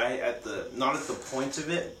 But right at not at the point of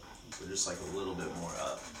it, but just like a little bit more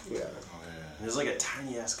up. Yeah. And there's like a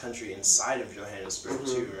tiny ass country inside of Johannesburg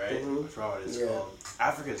too, right? I forgot what it's called.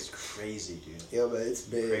 Africa's crazy, dude. Yeah, but it's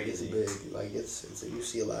big. Crazy. It's big. Like it's you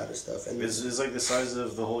see a lot of stuff, and it's like the size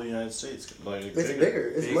of the whole United States. Like it's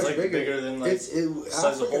bigger. It's much like bigger than like the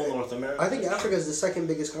size of whole North America. I think Africa is the second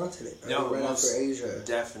biggest continent. Right after Asia.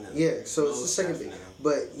 Definitely. Yeah, so it's the second big.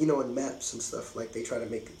 But you know, in maps and stuff, like they try to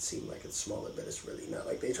make it seem like it's smaller, but it's really not.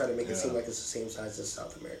 Like they try to make it seem like it's the same size as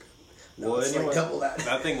South America. No, well, anyone, like double that.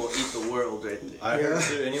 That thing will eat the world right there. I heard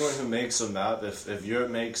too, anyone who makes a map, if Europe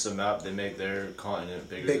makes a map, they make their continent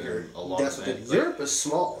bigger. Than a lot of things. Europe is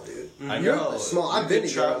small, dude. I know. Europe is small. I've been to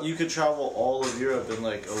Europe. You could travel all of Europe in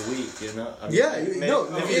like a week, you know? I mean,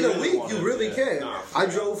 in a week you really can.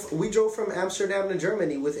 We drove from Amsterdam to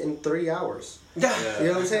Germany within 3 hours. Yeah. You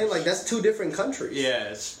know what I'm saying? Like, that's two different countries.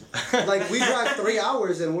 Yeah. Like, we drive 3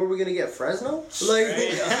 hours and where are we going to get? Fresno? Like,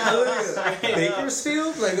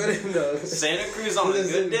 Bakersfield? Like, what do you know? Santa Cruz on a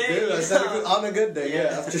good day? Santa Cruz on a good day,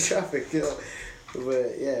 after traffic, you know.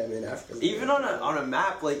 But, yeah, I mean, Africa's even on a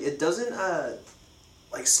map, like, it doesn't,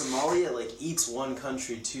 like, Somalia, like, eats one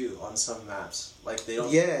country, too, on some maps. Like, they don't...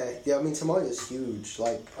 Yeah, I mean, Somalia is huge.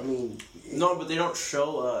 Like, I mean... No, but they don't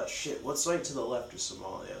show, what's right to the left of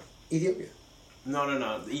Somalia? Ethiopia.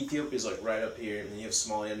 No. Ethiopia's like right up here, and then you have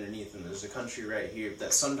Somalia underneath, and there's a country right here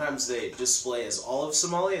that sometimes they display as all of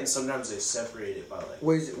Somalia, and sometimes they separate it by like.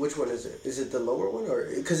 Which one is it? Is it the lower one, or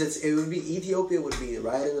because it would be Ethiopia would be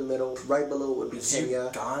right in the middle, right below would be Kenya.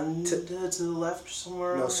 Uganda to the left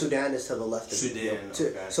somewhere. No, Sudan is to the left of Sudan.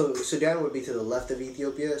 Okay. So Sudan would be to the left of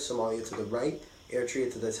Ethiopia, Somalia to the right,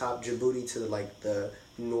 Eritrea to the top, Djibouti to the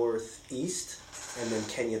northeast, and then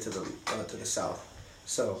Kenya to the south.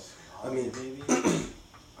 So. I mean, maybe? I don't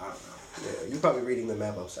know. Yeah, you're probably reading the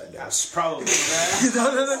map upside down. That's probably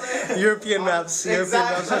that. No. European maps.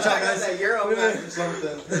 Exactly. That Euro map or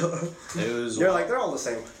something. It was. You're like they're all the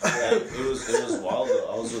same. Yeah, it was wild.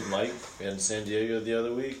 I was with Mike in San Diego the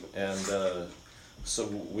other week, and so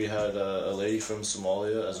we had a lady from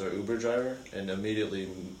Somalia as our Uber driver, and immediately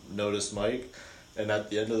noticed Mike. And at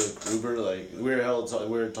the end of the Uber, like we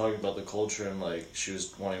were talking about the culture, and like she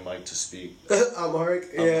was wanting Mike to speak Amharic.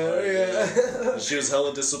 Yeah. She was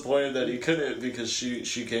hella disappointed that he couldn't because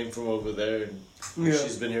she came from over there and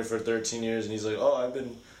she's been here for 13 years, and he's like, oh, I've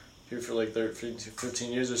been here for like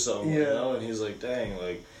 15 years or something, you know. And he's like, dang,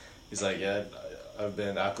 like he's like, yeah, I've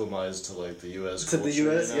been acclimatized to like the U.S. To culture, the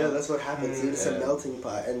U.S. You know? Yeah, that's what happens. It's a melting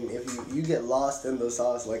pot, and if you get lost in the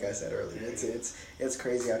sauce, like I said earlier, it's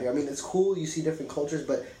crazy out here. I mean, it's cool. You see different cultures,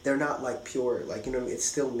 but they're not like pure. Like, you know what I mean? It's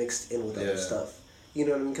still mixed in with other stuff. You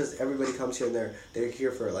know what I mean? Because everybody comes here and they're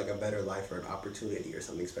here for like a better life or an opportunity or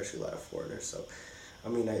something. Especially a lot of foreigners. So, I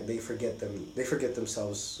mean, they forget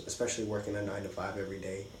themselves, especially working a 9-to-5 every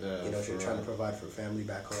day. Yeah, you know, you're trying to provide for family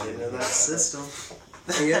back home. Get into that system.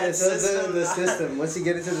 Yeah, it's the system. Once you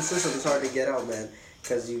get into the system, it's hard to get out, man.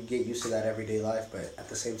 Because you get used to that everyday life, but at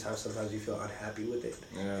the same time, sometimes you feel unhappy with it,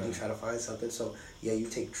 and you try to find something. So yeah, you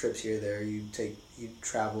take trips here, there. You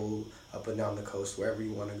travel up and down the coast, wherever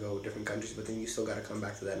you want to go, different countries. But then you still got to come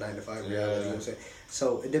back to that 9-to-5 reality. You know what I'm saying?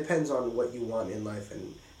 So it depends on what you want in life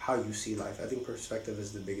and how you see life. I think perspective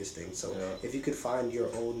is the biggest thing. So if you could find your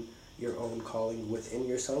own calling within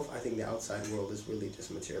yourself, I think the outside world is really just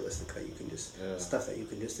materialistic, that you can just stuff that you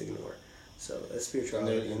can just ignore. So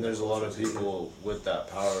spirituality. And there's a lot of people with that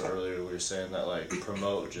power. Earlier we were saying that like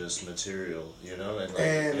promote just material, you know, and like,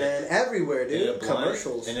 man, everywhere, dude.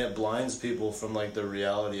 Commercials. And it blinds people from like the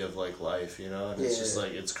reality of like life, you know. And it's just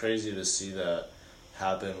like it's crazy to see that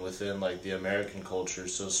happen within like the American culture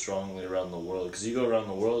so strongly around the world. Because you go around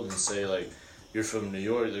the world and say like, you're from New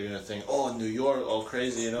York, they're gonna think, oh, New York, all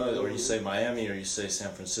crazy, you know, or you say Miami, or you say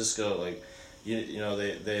San Francisco, like, you know,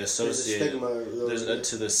 they associate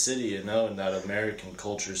to the city, you know, and that American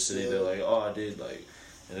culture city. They're like, oh, dude, like,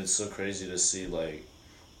 and it's so crazy to see, like,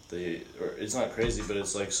 or it's not crazy, but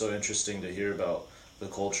it's like so interesting to hear about the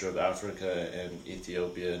culture of Africa and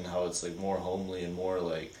Ethiopia and how it's like more homely and more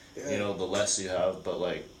like, you know, the less you have, but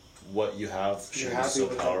like what you have should be so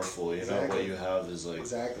powerful, you know, what you have is like,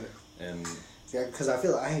 and yeah, because I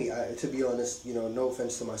feel to be honest, you know, no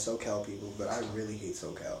offense to my SoCal people, but I really hate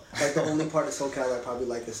SoCal. Like the only part of SoCal I probably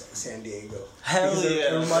like is San Diego. Hell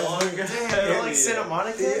yeah! You like Santa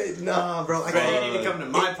Monica? Yeah, nah, bro. You need to come to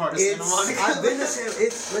my part of Santa Monica. I've been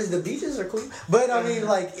to the beaches are cool, but I mean,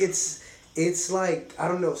 like it's like I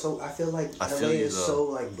don't know. So I feel like LA is so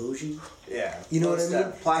like bougie. Yeah, you know what I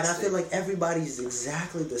mean. Plastic. And I feel like everybody's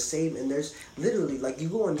exactly the same. And there's literally like you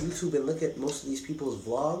go on YouTube and look at most of these people's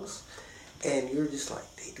vlogs. And you're just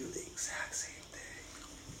like, they do the exact same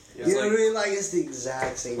thing. Yeah, you know what I mean? Like, it's the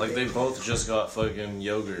exact same thing. Like, they both just got fucking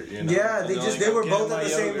yogurt, you know? Yeah, they were both at the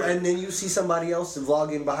same, and then you see somebody else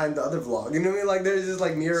vlogging behind the other vlog. You know what I mean? Like, there's just,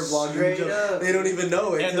 like, mirror vlogging. Straight up. They don't even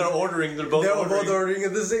know it. And they're both ordering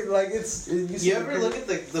at the same, like, it's... You ever look at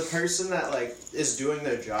the person that, like, is doing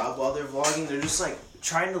their job while they're vlogging? They're just, like,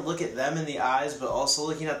 trying to look at them in the eyes, but also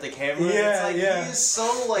looking at the camera. Yeah, it's like, he is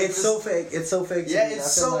so like. It's so fake. It's so fake. Yeah,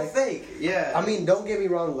 it's so fake. Yeah. I mean, don't get me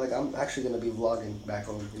wrong. Like, I'm actually gonna be vlogging back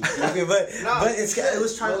home. Okay, but I'm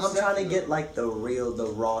trying to get like the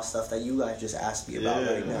raw stuff that you guys just asked me about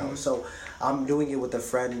right now. So I'm doing it with a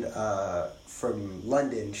friend from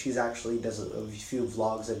London. She's actually does a few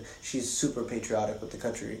vlogs and she's super patriotic with the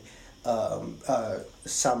country.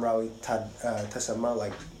 Samrawi Tasama,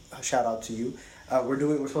 like shout out to you.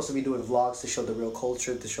 We're supposed to be doing vlogs to show the real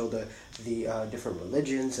culture, to show the different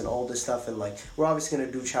religions and all this stuff, and like we're obviously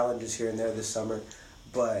gonna do challenges here and there this summer,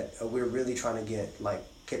 but we're really trying to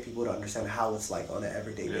get people to understand how it's like on an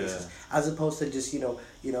everyday basis, as opposed to just you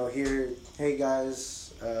know here, hey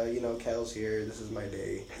guys, Kel's here, this is my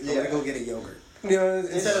day, I'm gonna go get a yogurt. You know,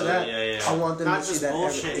 instead of that, I want them to see that. Not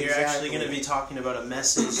just bullshit. You're actually going to be talking about a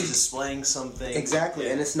message, displaying something. Exactly,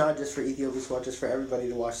 and it's not just for Ethiopians to watch; it's for everybody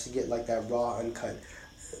to watch to get like that raw, uncut,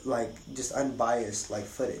 like just unbiased like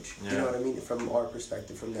footage. You know what I mean? From our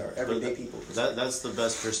perspective, from their everyday people. That's the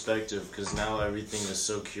best perspective because now everything is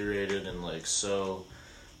so curated and like so.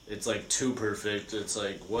 It's like too perfect. It's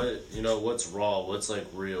like what's raw, what's like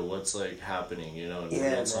real, what's like happening, in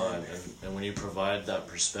real time. And when you provide that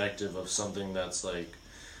perspective of something that's like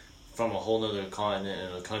from a whole nother continent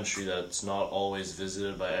and a country that's not always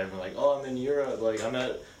visited by everyone, like, oh, I'm in Europe, like I'm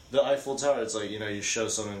at the Eiffel Tower. It's like, you show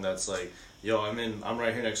something that's like, yo, I'm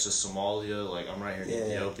right here next to Somalia, like I'm right here in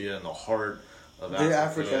Ethiopia in the heart of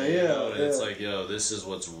Africa, and it's like, yo, this is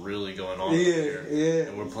what's really going on here. Yeah.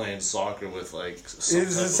 And we're playing soccer with like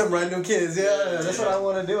some random kids. Yeah, that's what I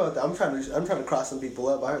want to do. I'm trying to cross some people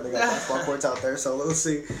up. I heard they got basketball courts out there, so let's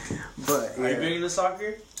see. But are you big into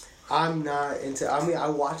soccer? I'm not into. I mean, I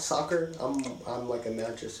watch soccer. I'm like a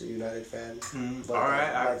Manchester United fan. But all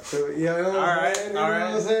right. All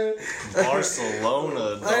right.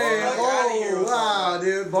 Barcelona. Hey, wow,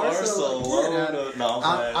 dude. Barcelona. No,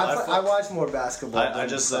 I watch more basketball. I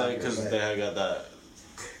just said because they got that.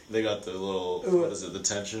 They got the little, what is it, the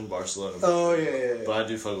tension, Barcelona. Madrid. Oh, yeah. But I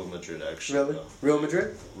do fuck with Madrid, actually. Really? Though. Real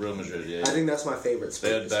Madrid? Real Madrid, yeah. I think that's my favorite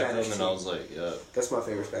Spanish. They had Beckham, team. and I was like, yeah. That's my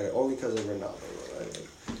favorite Spanish, only because of Ronaldo.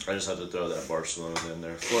 I just had to throw that Barcelona in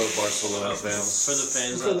there. For Barcelona fans. For the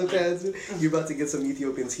fans. For the fans. You're about to get some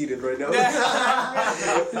Ethiopians heated right now. They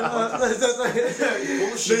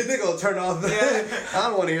gonna turn off I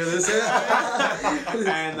don't want to hear this.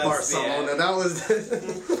 And that's Barcelona, that was...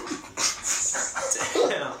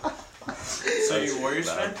 Damn. So you Warriors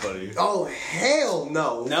fan? Oh hell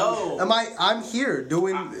no! No. I'm here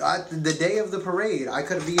doing the day of the parade. I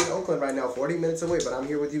could be in Oakland right now, 40 minutes away, but I'm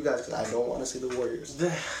here with you guys because I don't want to see the Warriors.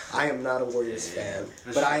 I am not a Warriors fan,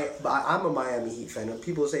 but I'm a Miami Heat fan. And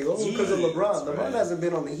people say, oh, because of LeBron. LeBron hasn't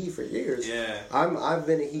been on the Heat for years. Yeah. I've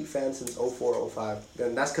been a Heat fan since 04, 05,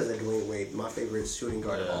 and that's because of Dwayne Wade, my favorite shooting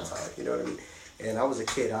guard of all time. You know what I mean? And I was a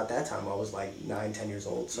kid at that time. I was like 9, 10 years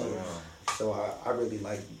old. So. Yeah. So I really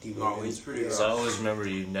like D-Wade. Oh, he's pretty good. So I always remember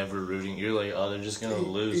you never rooting. You're like, oh, they're just gonna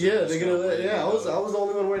lose. Yeah, they're gonna. Yeah, I was the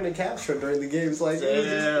only one wearing the Cavs shirt during the games. Like,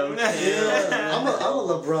 damn. I'm a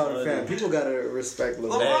LeBron fan. People gotta respect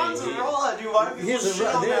LeBron. LeBron's raw, dude. Why do people shit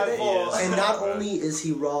on that for? And not only is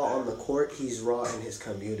he raw on the court, he's raw in his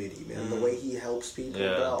community, man. The way he helps people,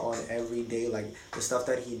 bro, on every day, like the stuff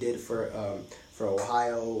that he did for from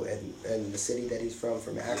Ohio and the city that he's from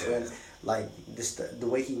Akron. Yeah. Like this, the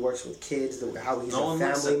way he works with kids, how he's No a one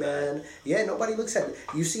looks family at man. that. Yeah, nobody looks at it.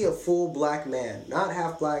 You see a full black man, not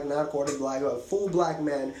half black, not quarter black, a full black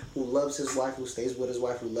man who loves his wife, who stays with his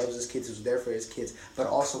wife, who loves his kids, who's there for his kids, but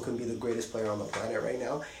also can be the greatest player on the planet right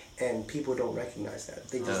now. And people don't recognize that.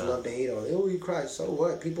 They just love to hate on it. Oh, he cries. So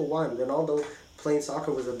what? People whine. Ronaldo playing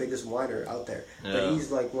soccer was the biggest whiner out there. Yeah. But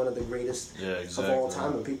he's like one of the greatest of all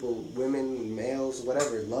time. And people, women, males,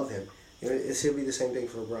 whatever, love him. You know, it should be the same thing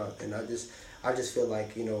for LeBron. And I just feel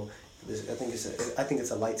like, you know, I think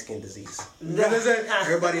it's a light skin disease.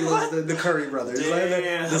 Everybody loves the Curry brothers,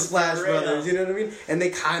 the Splash brothers. You know what I mean? And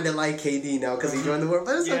they kind of like KD now because he joined the world.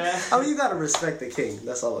 But it's like, I mean, you gotta respect the king.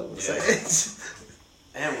 That's all I'm gonna say.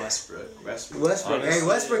 And Westbrook. Hey,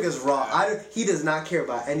 Westbrook is raw. He does not care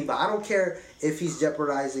about anybody. I don't care if he's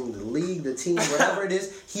jeopardizing the league, the team, whatever it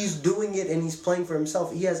is. He's doing it and he's playing for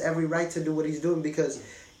himself. He has every right to do what he's doing because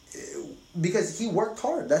he worked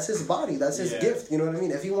hard. That's his body. That's his gift. You know what I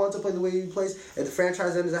mean? If he wants to play the way he plays, if the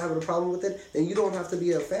franchise ends up having a problem with it, then you don't have to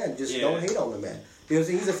be a fan. Just don't hate on the man. You know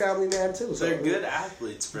what I'm saying? He's a family man too. So they're good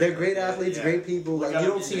athletes. Bro. They're great athletes, great people. Like you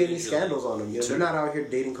don't see any scandals on them. You know? They're not out here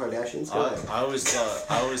dating Kardashians. I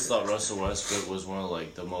always thought Russell Westbrook was one of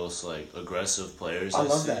like the most like aggressive players. I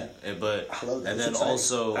love that. But I love that. and It's then exciting.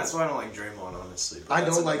 also That's why I don't like Draymond, honestly. I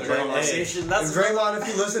don't like Draymond. Draymond, if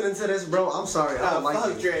you're listening to this, bro, I'm sorry. I don't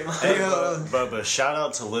like you. Draymond. Hey, but shout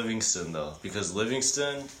out to Livingston though, because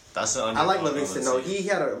Livingston, that's an I like underdog Livingston. No, he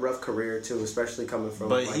had a rough career too, especially coming from.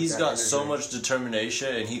 But like, he's that got energy. so much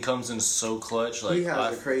determination, and he comes in so clutch. Like He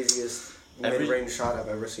has the craziest mid-range shot I've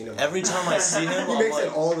ever seen him. Every time I see him, he I'm makes like,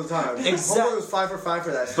 it all the time. Exactly. Homer was 5 for 5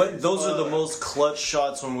 for that. But those are the most clutch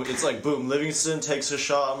shots when it's like, boom, Livingston takes a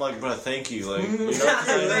shot. I'm like, bro, thank you. Like, you know,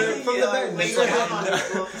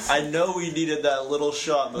 I know we needed that little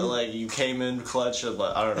shot, but like, you came in clutch. And,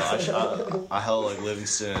 like, I don't know. I held like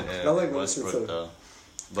Livingston and I like Westbrook Livingston, though.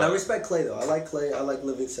 I But respect Clay though. I like Clay. I like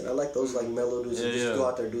Livingston. I like those like mellow dudes who Yeah, just yeah. go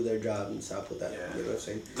out there, do their job, and stop with that. Yeah. You know what I'm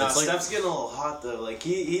saying? No, It's like- Steph's getting a little hot though. Like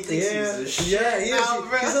he thinks he's the shit. Yeah, he is. now,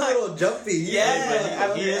 bro. He's a little jumpy.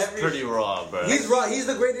 Yeah, he is pretty raw, bro. He's raw. He's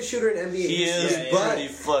the greatest shooter in NBA. He is Yeah, but pretty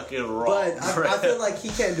fucking raw. but bro. I feel like he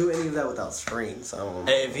can't do any of that without screens. So.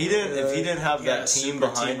 Hey, if he didn't have You got that a team super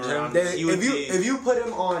behind team around him, him. he would if you put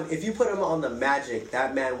him on the Magic,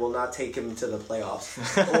 that man will not take him to the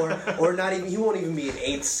playoffs, or not even. He won't even be an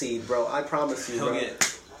 8th seed, bro. I promise you, bro.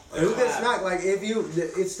 Who gets knocked? Like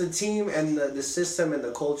it's the team and the system and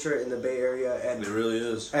the culture in the Bay Area and It really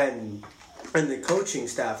is. and the coaching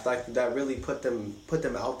staff like that really put them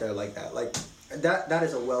out there like that. Like that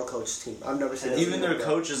is a well coached team. I've never seen. Even their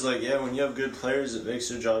coach is like, yeah, when you have good players, it makes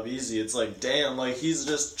your job easy. It's like, damn, like he's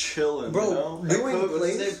just chilling, Bro, you know? doing What's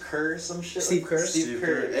his name? plays. Kerr, some shit. Steve Kerr? Steve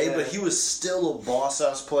Kerr. Hey, yeah. but he was still a boss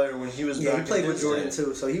ass player when he was Yeah, back he played in with his Jordan day.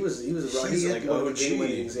 too, so he was he He's hit like one of the OG, game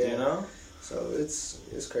winnings, yeah. you know? So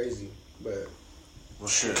it's crazy, but Well,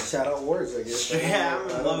 shit. shout out Warriors, I guess. Yeah, I I'm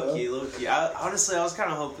don't know. low key. Honestly, I was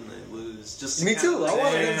kind of hoping they'd lose. Just Me too, I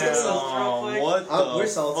wanted them to lose. Damn, what the We're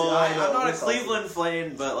salty. fuck? I know. I'm not we're a salty. Cleveland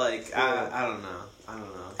fan, but like Yeah. I don't know.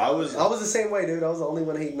 I was the same way, dude. I was the only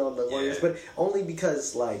one hating on the Warriors, Yeah. but only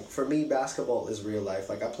because, like, for me, basketball is real life.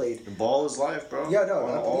 Like, I played. ball is life, bro. Yeah, no,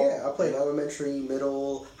 On I played elementary,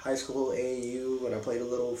 middle, high school, AAU, and I played a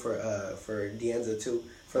little for Dianza too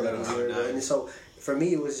for like a year. nice. And so for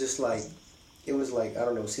me, it was just like. It was like, I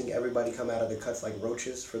don't know, seeing everybody come out of the cuts like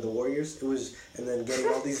roaches for the Warriors. It was, and then getting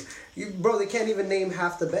all these, bro, they can't even name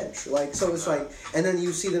half the bench. Like, so it's like, and then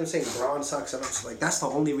you see them saying Braun sucks, and I'm just like, that's the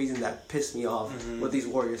only reason that pissed me off with these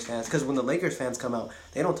Warriors fans. Because when the Lakers fans come out,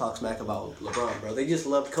 they don't talk smack about LeBron, bro. They just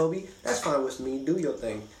loved Kobe. That's fine with me. Do your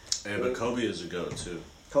thing. Yeah, but Kobe is a GOAT too.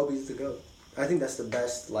 Kobe's the GOAT. I think that's the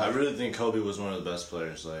best. Like, I really think Kobe was one of the best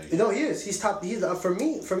players. Like, no, he is. He's top. He's for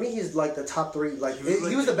me. He's like the top 3. Like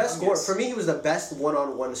he was the best scorer. For me, he was the best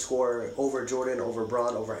one-on-one scorer over Jordan, over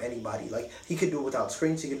Braun, over anybody. Like he could do it without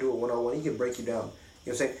screens. He could do it one-on-one. He could break you down. You know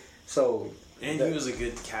what I'm saying? So. And he was a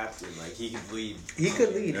good captain. Like he could lead. He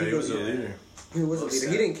could lead. yeah, he was a leader. He was a leader.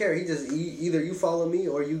 He didn't care. He just either you follow me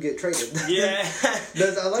or you get traded. Yeah.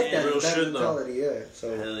 I like Damn, that real shit, mentality. Yeah.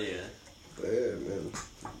 So. Hell yeah. Yeah, man.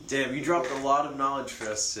 Damn, you dropped a lot of knowledge for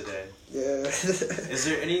us today. Yeah. Is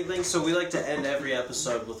there anything? So we like to end every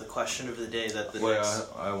episode with a question of the day that the Wait, next.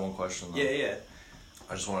 I have one question though. Yeah.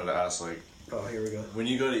 I just wanted to ask, like, Oh, here we go. when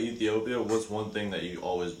you go to Ethiopia, what's one thing that you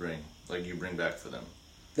always bring? Like, you bring back for them?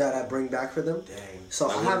 that I bring back for them. Dang. So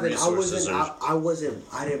Like, I what haven't. resources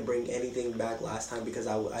I didn't bring anything back last time because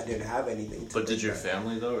I didn't have anything. But did your back.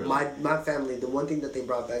 family though? Or My family, the one thing that they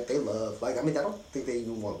brought back, they love. Like, I mean, I don't think they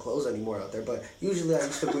even want clothes anymore out there. But usually,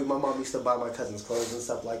 my mom used to buy my cousins clothes and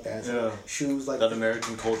stuff like that. So Yeah. shoes, like that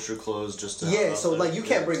American culture clothes, just to yeah. have So out like, there. you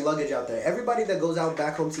can't bring luggage out there. Everybody that goes out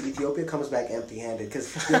back home to Ethiopia comes back empty-handed because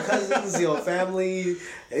your cousins, your family,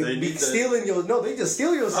 They be need that. stealing your. No, they just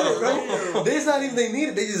steal your shit, right? It's not even they need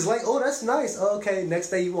it. They just like, oh, that's nice. Okay, next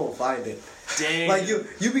day you won't find it. Dang. Like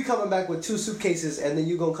you be coming back with 2 suitcases and then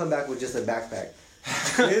you gonna come back with just a backpack.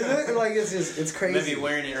 Is it? Like it's crazy. Maybe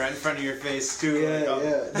wearing it right in front of your face too. Yeah, like, oh.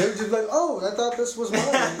 yeah. They're just like, oh, I thought this was mine.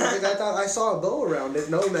 Like, I thought I saw a bow around it.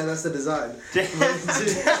 No, man, that's the design.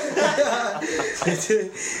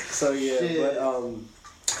 So yeah, Shit. but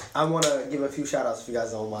I want to give a few shout outs if you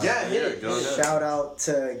guys don't mind. Yeah, hit it. Go ahead. Shout out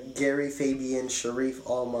to Gary Fabian, Sharif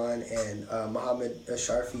Alman, and Mohammed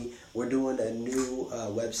Sharfi. We're doing a new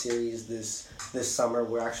web series this summer.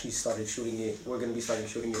 We're actually started shooting it. We're going to be starting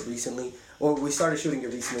shooting it recently. Or we started shooting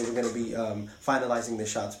it recently. We're going to be finalizing the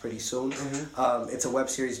shots pretty soon. Mm-hmm. It's a web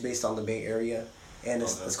series based on the Bay Area, and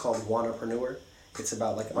it's called Wannapreneur. It's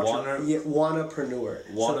about like Wannapreneur.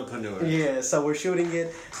 Wannapreneur. Yeah, so we're shooting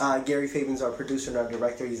it. Gary Fabian's our producer and our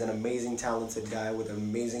director. He's an amazing, talented guy with an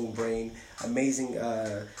amazing brain, amazing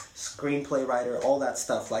screenplay writer, all that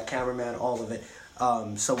stuff, like cameraman, all of it.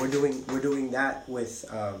 So we're doing that with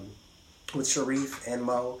Sharif and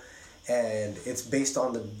Mo, and it's based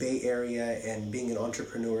on the Bay Area and being an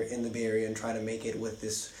entrepreneur in the Bay Area and trying to make it with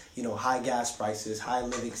this, high gas prices, high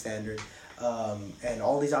living standard. And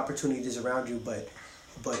all these opportunities around you, but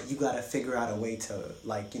you gotta figure out a way to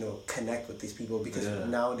connect with these people because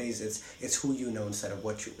nowadays it's who you know instead of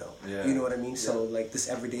what you know. Yeah. You know what I mean? So like this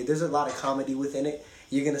everyday, there's a lot of comedy within it.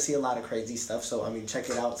 You're gonna see a lot of crazy stuff. So I mean, check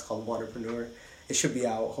it out. It's called Wannapreneur. It should be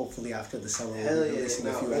out hopefully after the summer. Hell We'll be yeah! releasing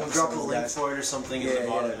a few We'll episodes, drop a link guys. for it or something in Yeah, the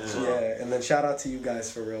bottom as well. yeah, and then shout out to you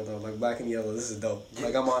guys for real though. Like Black and Yellow, this is dope.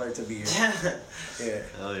 Like I'm honored to be here. Yeah.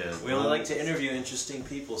 Hell yeah. We only like to interview interesting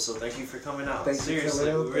people, so thank you for coming out. Thank you, Seriously,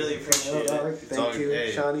 Khalil. we really Thank you, appreciate Khalil. it. Thank you,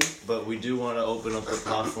 Hey, Shawnee. But we do want to open up the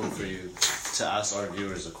platform for you to ask our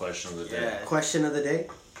viewers a question of the day. Yeah. Question of the day.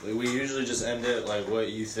 Like, we usually just end it like what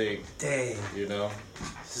you think, Dang.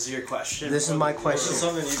 This is your question. This is my This question. is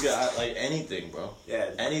something you could like anything, bro. Yeah,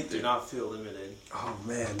 Anything. Do not feel limited. Oh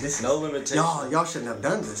man, this is No limitation. y'all shouldn't have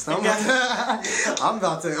done this. I'm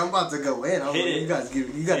about to go in. Hit it. You gotta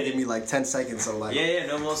Hit give me like 10 seconds. So like Yeah,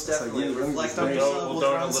 no, most So definitely. you- Reflect we'll on throw- yourself. we'll We'll throw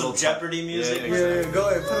throw in a on some little Jeopardy music. Yeah, yeah, go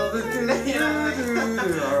ahead. Put on the.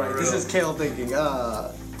 All right, this is Kale thinking.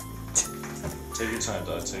 Take your time,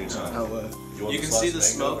 dog. Take your time. want You this can see last the mango,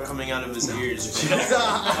 smoke bro? coming out of his ears.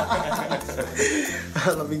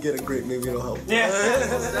 Let me get a grape. Maybe it'll help. Yeah,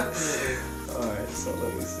 most definitely. All right, so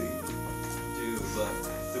let me see. Dude,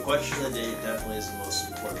 but the question of the day definitely is the most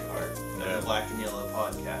important part Yeah. of the Black and Yellow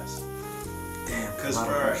podcast. Damn. Because lot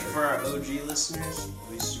of pressure. for our OG listeners,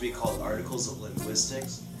 we used to be called Articles of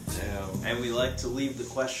Linguistics. Damn. And we like to leave the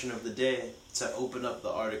question of the day to open up the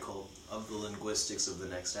article of the linguistics of the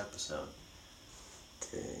next episode.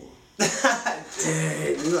 Dang.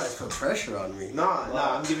 Dang, you guys put pressure on me.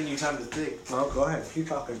 Nah, I'm giving you time to think. No, go ahead. Keep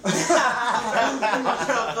talking. I'm not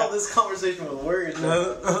trying to fill this conversation with words.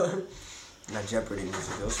 Not Jeopardy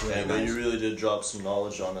music. Those really Yeah, but nice. you really did drop some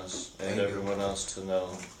knowledge on us and Thank you. everyone else to know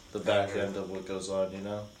the back end of what goes on,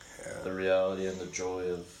 Yeah. the reality and the joy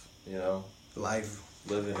of, Life.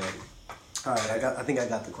 living it. All right, I think I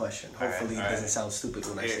got the question. All right, Hopefully, all it doesn't right. sound stupid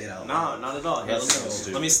when I say it out. No, not at all. Here, That sounds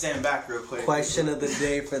stupid. let me stand back real quick. Question of the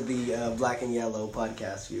day for the Black and Yellow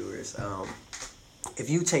podcast viewers. If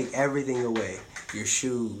you take everything away, your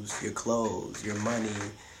shoes, your clothes, your money,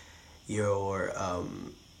 your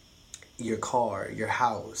car, your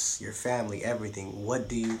house, your family, everything, what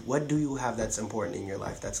do you have that's important in your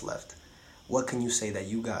life that's left? What can you say that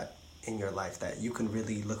you got in your life that you can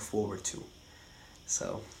really look forward to?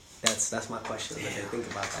 So that's my question of the day. Think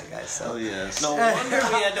about that, guys. So Oh, yes. No wonder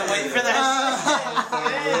we had to wait for that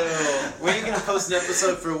shit. We're gonna post an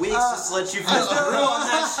episode for weeks just to let you feel through on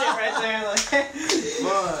that shit right there. Like,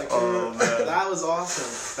 fuck. Oh, man. That was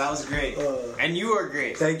awesome. That was great. And you are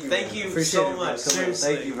great. Thank you. Thank man. you Appreciate so it, bro. much. Come on.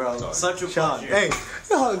 Seriously. Thank you, bro. Such a Sean, pleasure. hey,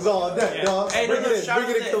 hugs all day, Yeah. dog. Hey, Bring no, it in, shout bring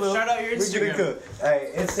out it in, the- Khalil. shout out your Bring it in, Instagram. Khalil.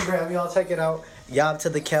 Hey, Instagram, y'all check it out. Yab to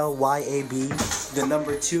the Kel, YAB, the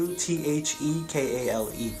number 2,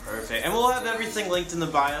 THEKALE. Perfect. And we'll have everything linked in the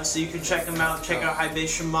bio so you can check them out. Check out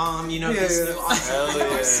Hibation Mom, this Yeah. new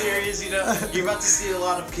entrepreneur yeah. series, You're about to see a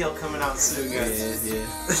lot of Kale coming out soon, Yeah, guys. yeah.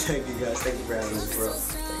 Thank you, guys. Thank you for having us, bro.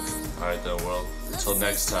 Thanks. Alright, then, world. Until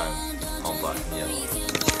next time, on Black and Yellow.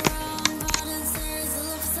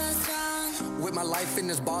 with my life in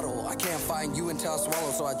this bottle. I can't find you until I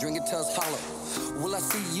swallow, so I drink it till it's hollow. Will I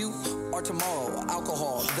see you or tomorrow?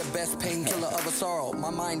 Alcohol, the best painkiller of a sorrow. My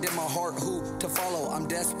mind and my heart, who to follow? I'm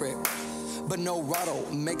desperate, but no Rotto.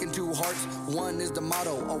 Making two hearts, one is the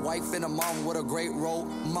motto. A wife and a mom, what a great role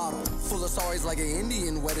model. Full of sorries like an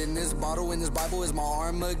Indian wedding. This bottle in this Bible is my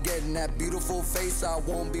Armageddon. That beautiful face I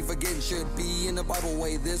won't be forgetting. Should be in the Bible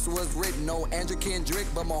way this was written. No Andrew Kendrick,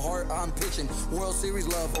 but my heart I'm pitching. World Series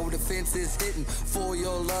love, over the fence is hitting. For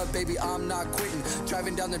your love, baby, I'm not quitting.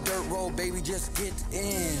 Driving down the dirt road, baby, just get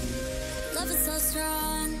in. Love is so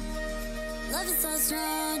strong. Love is so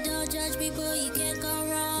strong. Don't judge people, you can't go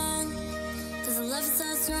wrong. Cause the love is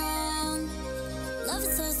so strong. Love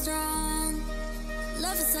is so strong.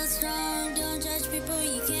 Love is so strong. Don't judge people,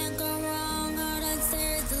 you can't go wrong. Hard on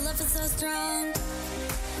stairs, the love is so strong.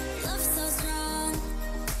 Love is so strong.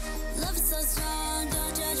 Love is so strong.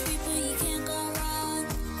 Don't judge people, you can't go wrong.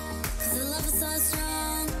 Cause the love is so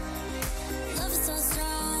strong. Love is so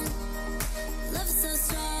strong. Love is so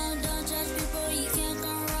strong. Don't judge people, you can't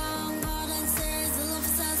go wrong. Hard on stairs, the love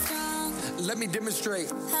is so strong. Let me demonstrate.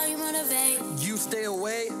 How you motivate? You stay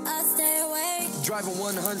away. I stay away. Driving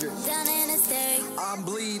 100. Down in the state. I'm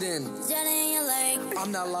bleeding. Down in your leg.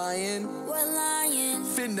 I'm not lying. We're lying.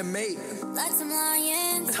 Finna mate. Like some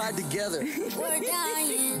lions. Tied together. We're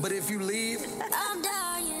dying. But if you leave, I